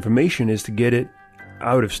 getting this information is to get it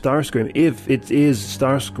out of Starscream. If it is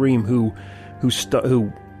Starscream who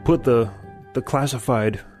put the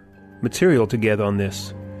classified material together on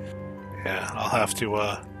this. Yeah, I'll have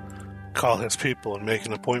to call his people and make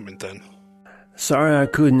an appointment then. Sorry I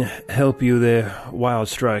couldn't help you there, Wild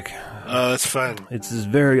Strike. That's fine. It's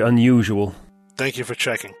very unusual. Thank you for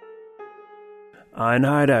checking.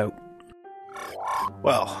 Ironhide out.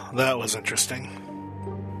 Well, that was interesting.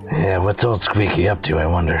 Yeah, what's old Squeaky up to, I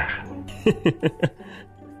wonder?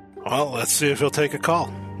 Well, let's see if he'll take a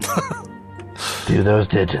call. Do those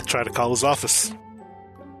digits. Try to call his office.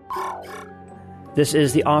 This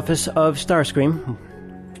is the office of Starscream.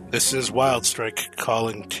 This is Wildstrike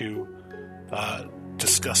calling to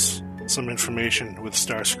discuss some information with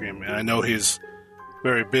Starscream. And I know he's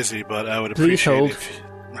very busy, but I would appreciate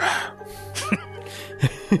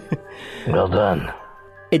Well done.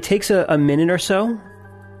 It takes a minute or so,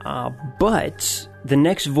 but the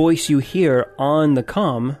next voice you hear on the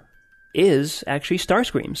comm is actually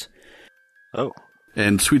Starscream's. Oh.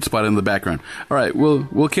 And Sweet Spot in the background. All right,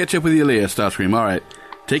 we'll catch up with you later, Starscream. All right,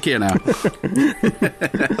 take care now.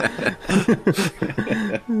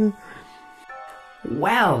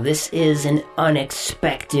 Well, this is an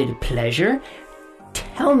unexpected pleasure.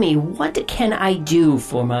 Tell me, what can I do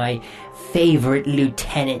for my favorite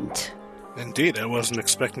lieutenant? Indeed, I wasn't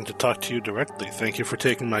expecting to talk to you directly. Thank you for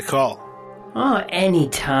taking my call. Oh,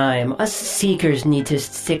 anytime. Us Seekers need to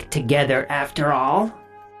stick together after all.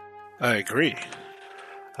 I agree.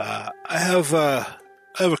 I have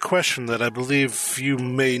a question that I believe you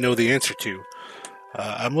may know the answer to.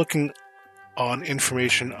 I'm looking on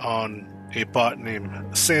information on a bot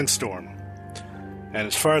named Sandstorm. And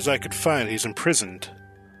as far as I could find, he's imprisoned.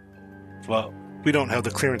 Well, we don't have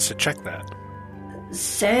the clearance to check that.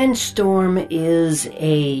 Sandstorm is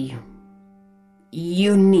a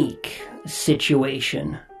unique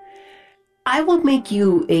situation. I will make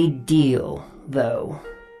you a deal, though.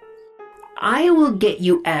 I will get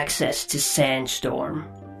you access to Sandstorm.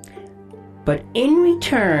 But in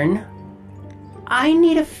return, I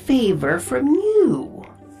need a favor from you.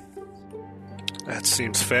 That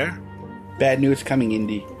seems fair. Bad news coming,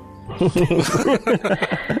 Indy. He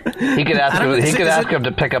could ask him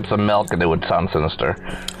to pick up some milk, and it would sound sinister.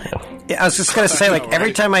 Yeah, I was just gonna say, like,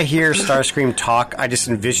 every time I hear Starscream talk, I just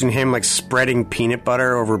envision him like spreading peanut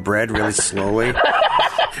butter over bread really slowly.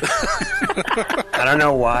 I don't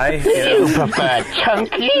know why. You prefer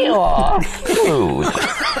chunky or smooth?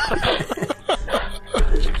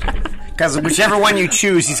 Because whichever one you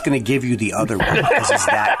choose, he's going to give you the other one, because he's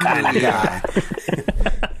that kind of guy.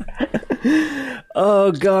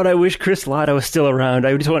 Oh, God, I wish Chris Latta was still around.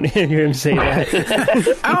 I just want to hear him say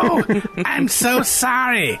that. Oh, I'm so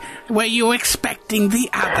sorry. Were you expecting the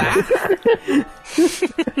other?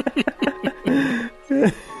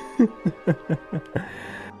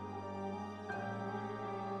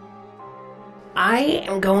 I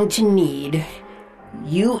am going to need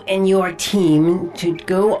you and your team to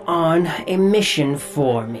go on a mission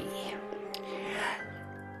for me.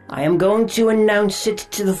 I am going to announce it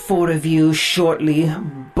to the four of you shortly,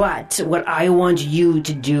 but what I want you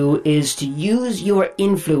to do is to use your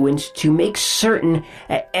influence to make certain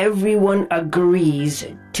that everyone agrees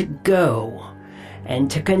to go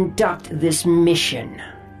and to conduct this mission.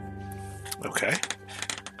 Okay.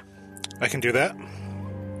 I can do that.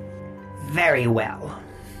 Very well.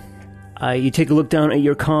 You take a look down at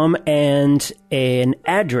your comm, and an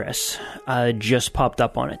address just popped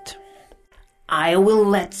up on it. I will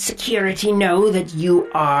let security know that you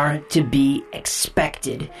are to be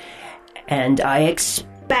expected, and I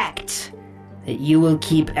expect that you will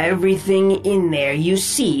keep everything in there you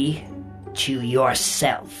see to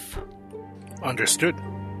yourself. Understood.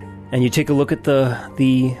 And you take a look at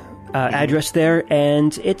the address there,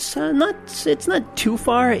 and it's not too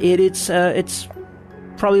far. It's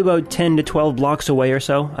probably about 10 to 12 blocks away or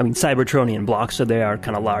so. I mean, Cybertronian blocks, so they are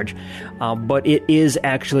kind of large. But it is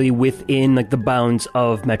actually within like the bounds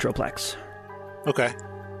of Metroplex. Okay.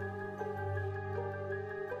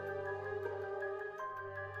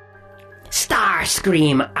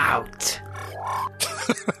 Starscream out.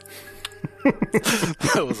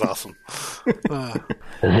 That was awesome.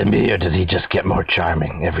 Does it me, or does he just get more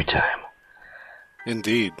charming every time?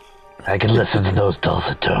 Indeed. I can listen to those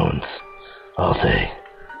dulcet tones all day.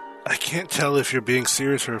 I can't tell if you're being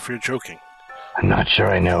serious or if you're joking. I'm not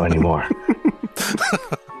sure I know anymore.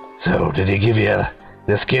 So, did he give you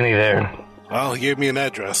this guinea there? Well, he gave me an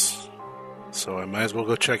address, so I might as well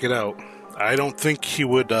go check it out. I don't think he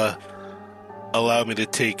would allow me to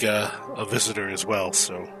take a visitor as well,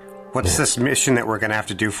 so... What's this mission that we're going to have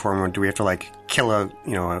to do for him? Do we have to, like, kill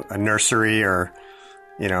a nursery or,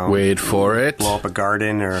 wait for it, blow up a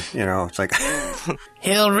garden or, it's like...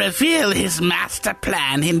 He'll reveal his master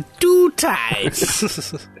plan in due time.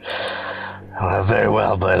 Well, very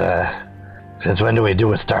well, but since when do we do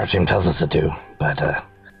what Starscream tells us to do? But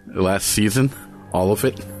last season, all of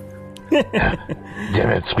it. Damn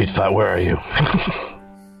it, Sweetspot, where are you?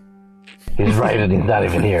 He's right, and he's not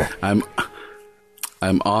even here. I'm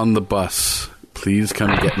on the bus. Please come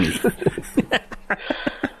get me.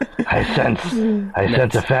 I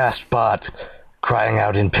sense a fast bot crying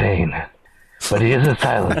out in pain, but he isn't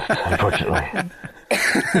silenced, unfortunately.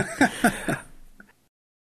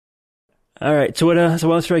 All right, so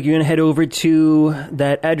Wild Strike, you're going to head over to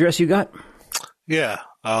that address you got? Yeah,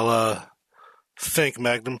 I'll thank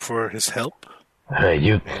Magnum for his help. Hey,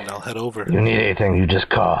 and I'll head over. You need anything, you just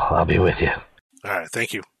call. I'll be with you. All right,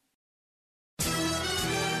 thank you.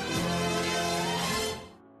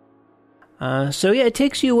 It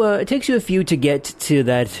takes you a few to get to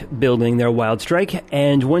that building there, Wild Strike,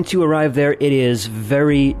 and once you arrive there, it is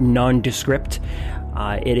very nondescript.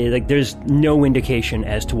 It is like there's no indication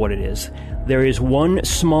as to what it is. There is one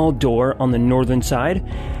small door on the northern side,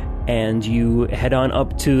 and you head on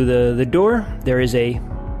up to the door. There is a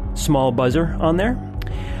small buzzer on there.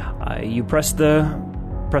 You press the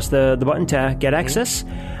button to get access.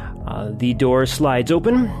 The door slides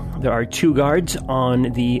open. There are 2 guards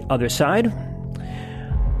on the other side.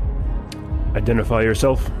 Identify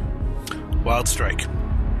yourself. Wild Strike.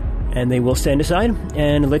 And they will stand aside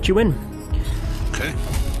and let you in. Okay.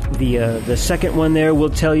 The second one there will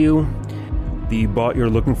tell you... The bot you're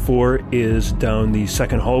looking for is down the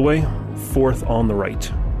second hallway, 4th on the right.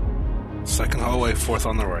 Second hallway, 4th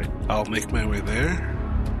on the right. I'll make my way there.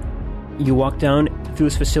 You walk down through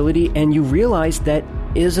this facility and you realize that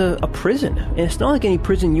is a prison. And it's not like any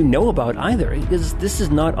prison you know about either, because this is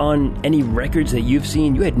not on any records that you've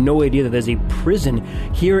seen. You had no idea that there's a prison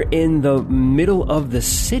here in the middle of the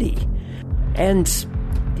city. And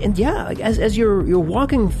yeah, as you're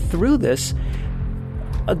walking through this,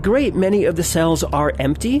 a great many of the cells are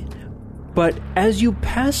empty, but as you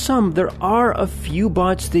pass some, there are a few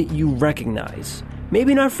bots that you recognize.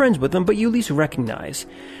 Maybe not friends with them, but you at least recognize.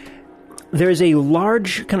 There's a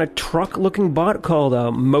large kind of truck-looking bot called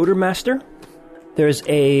Motormaster. There's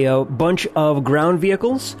a bunch of ground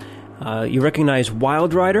vehicles. You recognize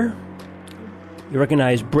Wild Rider. You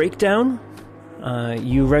recognize Breakdown.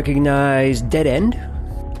 You recognize Dead End.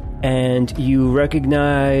 And you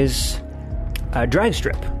recognize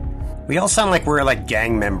Dragstrip. We all sound like we're like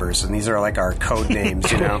gang members, and these are like our code names,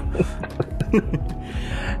 you know?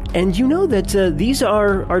 And you know that these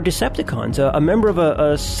are Decepticons, a member of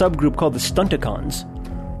a subgroup called the Stunticons.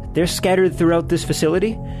 They're scattered throughout this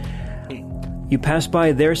facility. You pass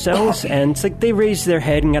by their cells, and it's like they raise their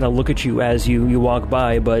head and kind of look at you as you walk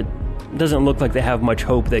by, but it doesn't look like they have much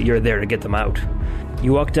hope that you're there to get them out.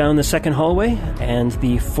 You walk down the second hallway, and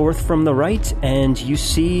the 4th from the right, and you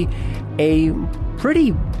see a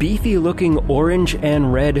pretty beefy-looking orange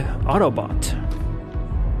and red Autobot.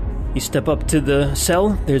 You step up to the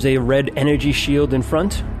cell. There's a red energy shield in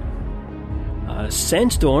front.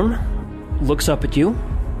 Sandstorm looks up at you.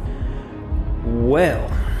 Well,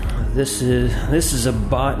 this is a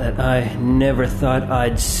bot that I never thought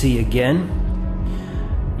I'd see again.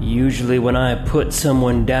 Usually when I put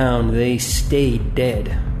someone down, they stay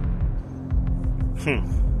dead.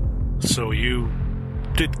 So you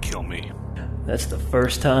did kill me. That's the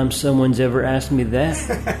first time someone's ever asked me that.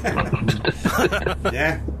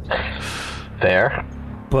 Yeah. Fair.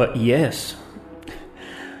 But yes.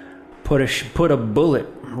 Put a bullet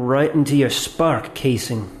right into your spark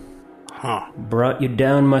casing. Huh. Brought you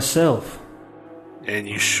down myself. And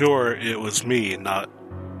you sure it was me, not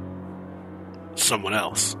someone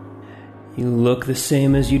else? You look the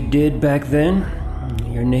same as you did back then.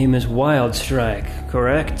 Your name is Wild Strike,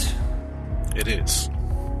 correct? It is.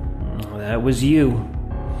 That was you.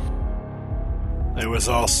 There was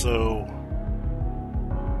also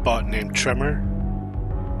a bot named Tremor,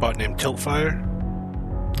 bot named Tiltfire.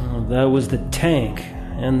 Oh, that was the tank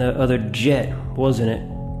and the other jet, wasn't it?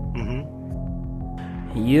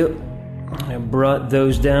 Mm-hmm. Yep. I brought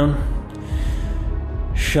those down.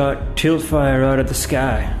 Shot Tiltfire out of the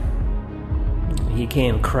sky. He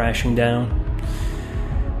came crashing down.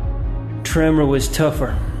 Tremor was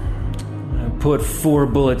tougher. I put 4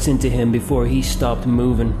 bullets into him before he stopped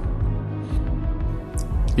moving.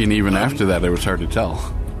 And even after that, it was hard to tell.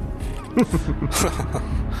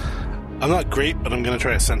 I'm not great, but I'm going to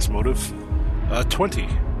try a sense motive. 20.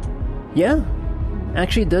 Yeah.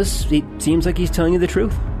 Actually, it seems like he's telling you the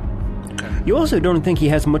truth. Okay. You also don't think he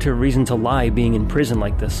has much of a reason to lie being in prison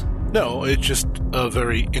like this. No, it's just a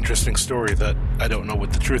very interesting story that I don't know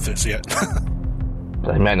what the truth is yet.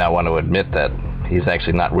 He might not want to admit that he's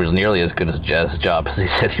actually not nearly as good at his job as he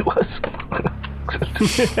said he was.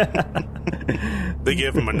 They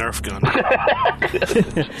gave him a Nerf gun.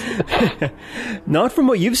 Not from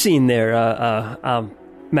what you've seen there,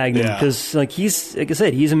 Magnum, because like he's, like I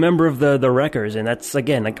said, he's a member of the Wreckers, and that's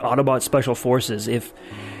again like Autobot Special Forces. If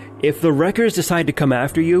the Wreckers decide to come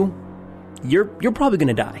after you, you're probably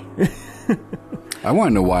gonna die. I want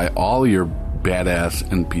to know why all your badass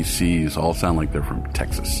NPCs all sound like they're from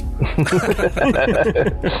Texas.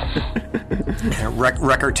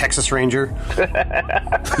 Wrecker Texas Ranger.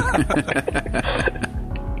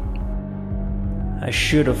 I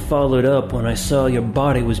should have followed up when I saw your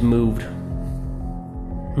body was moved.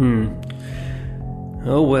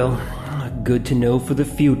 Oh well, good to know for the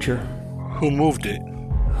future. Who moved it?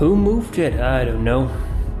 Who moved it? I don't know.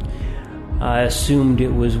 I assumed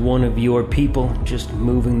it was one of your people, just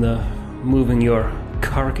moving your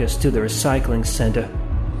carcass to the recycling center.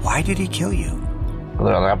 Why did he kill you?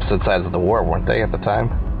 They're on opposite sides of the war, weren't they, at the time?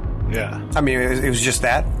 Yeah. I mean, it was just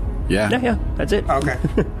that? Yeah, that's it. Okay.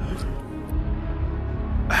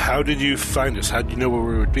 How did you find us? How did you know where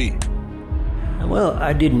we would be? Well,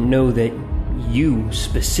 I didn't know that you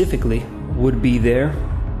specifically would be there,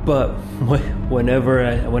 but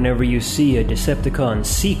whenever you see a Decepticon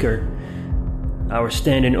seeker, our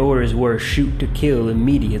standing orders were shoot to kill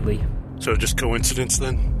immediately. So just coincidence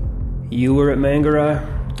then? You were at Mangarai,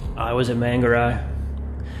 I was at Mangarai.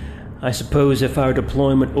 I suppose if our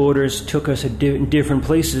deployment orders took us in different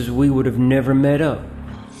places, we would have never met up.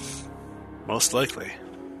 Most likely.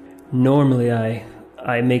 Normally,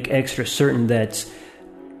 I make extra certain that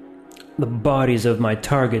the bodies of my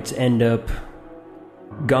targets end up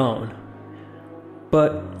gone.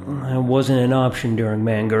 But it wasn't an option during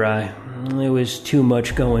Mangarai. There was too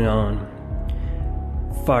much going on.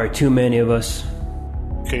 Far too many of us.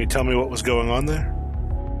 Can you tell me what was going on there?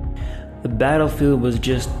 The battlefield was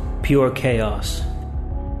just pure chaos.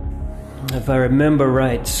 If I remember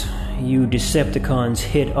right, you Decepticons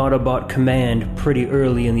hit Autobot Command pretty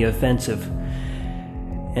early in the offensive.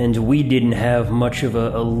 And we didn't have much of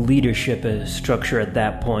a leadership structure at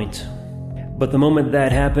that point. But the moment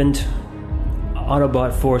that happened,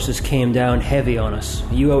 Autobot forces came down heavy on us.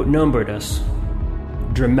 You outnumbered us.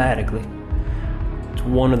 Dramatically. It's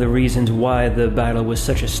one of the reasons why the battle was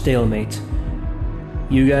such a stalemate.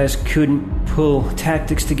 You guys couldn't pull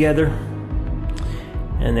tactics together,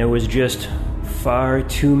 and there was just far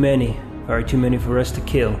too many for us to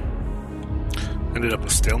kill. Ended up a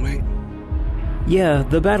stalemate? Yeah,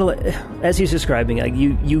 the battle, as he's describing,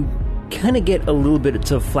 you kind of get a little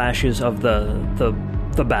bit of flashes of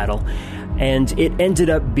the battle, and it ended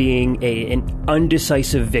up being an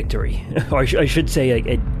undecisive victory, or I should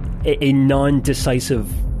say a non-decisive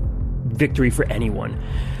victory for anyone.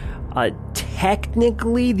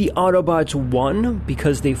 Technically, the Autobots won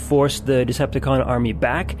because they forced the Decepticon army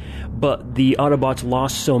back, but the Autobots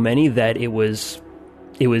lost so many that it was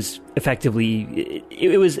effectively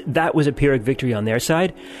that was a Pyrrhic victory on their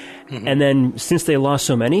side. Mm-hmm. And then since they lost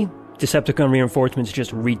so many, Decepticon reinforcements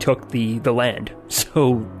just retook the land.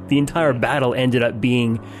 So the entire battle ended up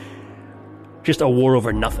being just a war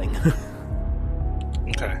over nothing.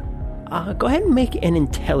 Okay. Go ahead and make an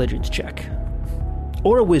intelligence check.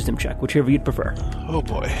 Or a wisdom check, whichever you'd prefer. Oh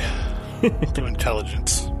boy. I'll do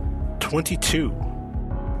intelligence. 22.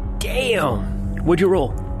 Damn! What'd you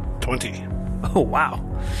roll? 20. Oh, wow.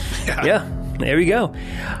 Yeah, there we go.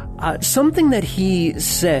 Something that he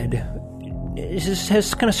said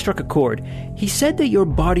has kind of struck a chord. He said that your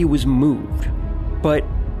body was moved, but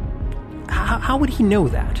how would he know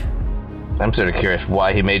that? I'm sort of curious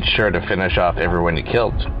why he made sure to finish off everyone he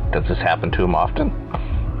killed. Does this happen to him often?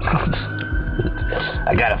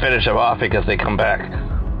 I gotta finish them off because they come back.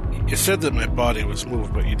 You said that my body was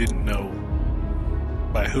moved, but you didn't know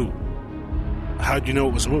by who. How'd you know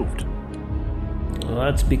it was moved? Well,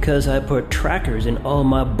 that's because I put trackers in all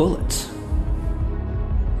my bullets.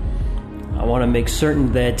 I want to make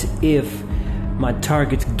certain that if my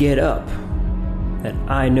targets get up, that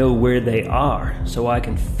I know where they are, so I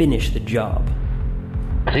can finish the job.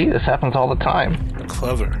 See, this happens all the time.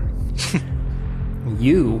 Clever.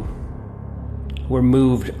 You were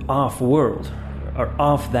moved off-world, or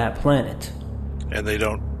off that planet. And they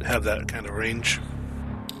don't have that kind of range?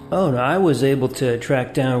 Oh, no, I was able to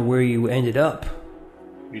track down where you ended up.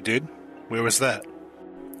 You did? Where was that?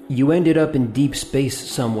 You ended up in deep space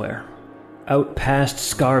somewhere. Out past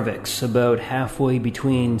Scarvix, about halfway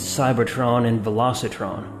between Cybertron and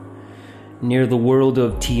Velocitron. Near the world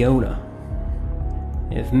of Tiona.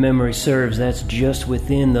 If memory serves, that's just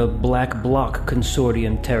within the Black Bloc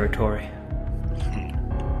Consortium territory.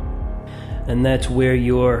 And that's where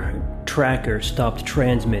your tracker stopped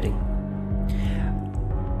transmitting.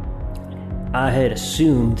 I had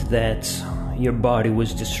assumed that your body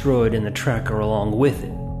was destroyed and the tracker along with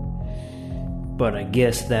it. But I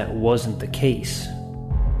guess that wasn't the case.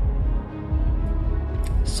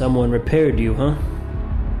 Someone repaired you, huh?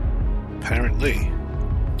 Apparently.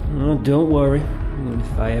 Oh, don't worry.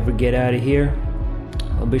 If I ever get out of here,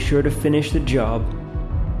 I'll be sure to finish the job.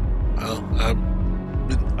 Well,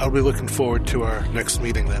 I'll be looking forward to our next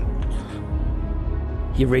meeting then.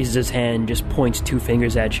 He raises his hand, just points 2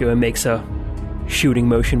 fingers at you, and makes a shooting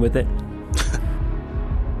motion with it.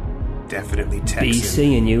 Definitely Texan. Be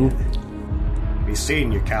seeing you. Be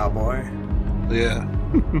seeing you, cowboy. Yeah.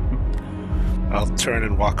 I'll turn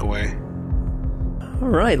and walk away. All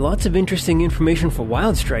right, lots of interesting information for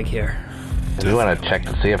Wildstrike here. Do you want to check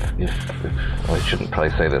to see if well, I shouldn't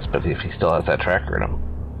probably say this, but if he still has that tracker in him?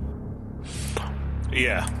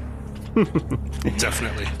 Yeah.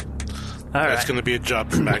 Definitely. All That's right. going to be a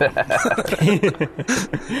job for Magnum.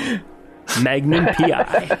 Magnum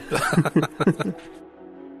PI.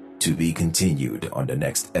 To be continued on the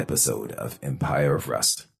next episode of Empire of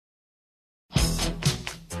Rust.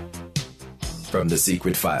 From the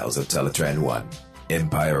Secret Files of Teletran 1,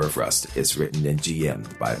 Empire of Rust is written and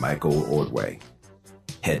GM'd by Michael Ordway.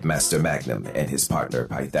 Headmaster Magnum and his partner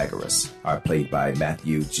Pythagoras are played by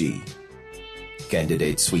Matthew G.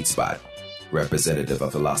 Candidate Sweet Spot, representative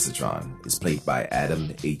of Velocitron, is played by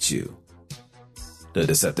Adam H.U. The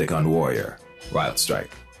Decepticon Warrior,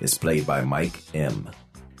 Wildstrike, is played by Mike M.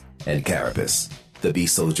 And Carapace, the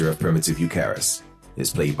Beast Soldier of Primitive Eucharis,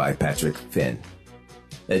 is played by Patrick Finn.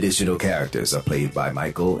 Additional characters are played by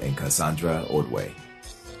Michael and Cassandra Ordway.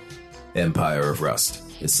 Empire of Rust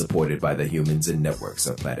is supported by the humans and networks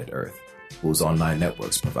of planet Earth, whose online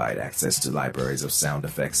networks provide access to libraries of sound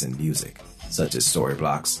effects and music, such as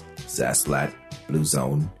Storyblocks, Zasplat, Blue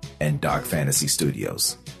Zone, and Dark Fantasy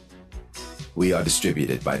Studios. We are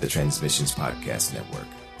distributed by the Transmissions Podcast Network.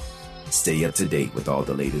 Stay up to date with all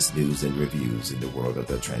the latest news and reviews in the world of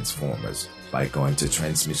the Transformers by going to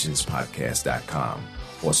transmissionspodcast.com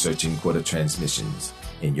or searching for the Transmissions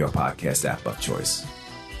in your podcast app of choice.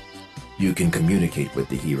 You can communicate with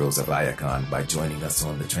the Heroes of Iacon by joining us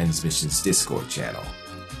on the Transmissions Discord channel.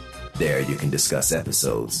 There you can discuss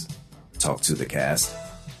episodes, talk to the cast,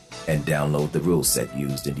 and download the rule set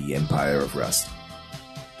used in the Empire of Rust.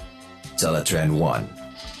 Teletran 1,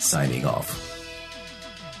 signing off.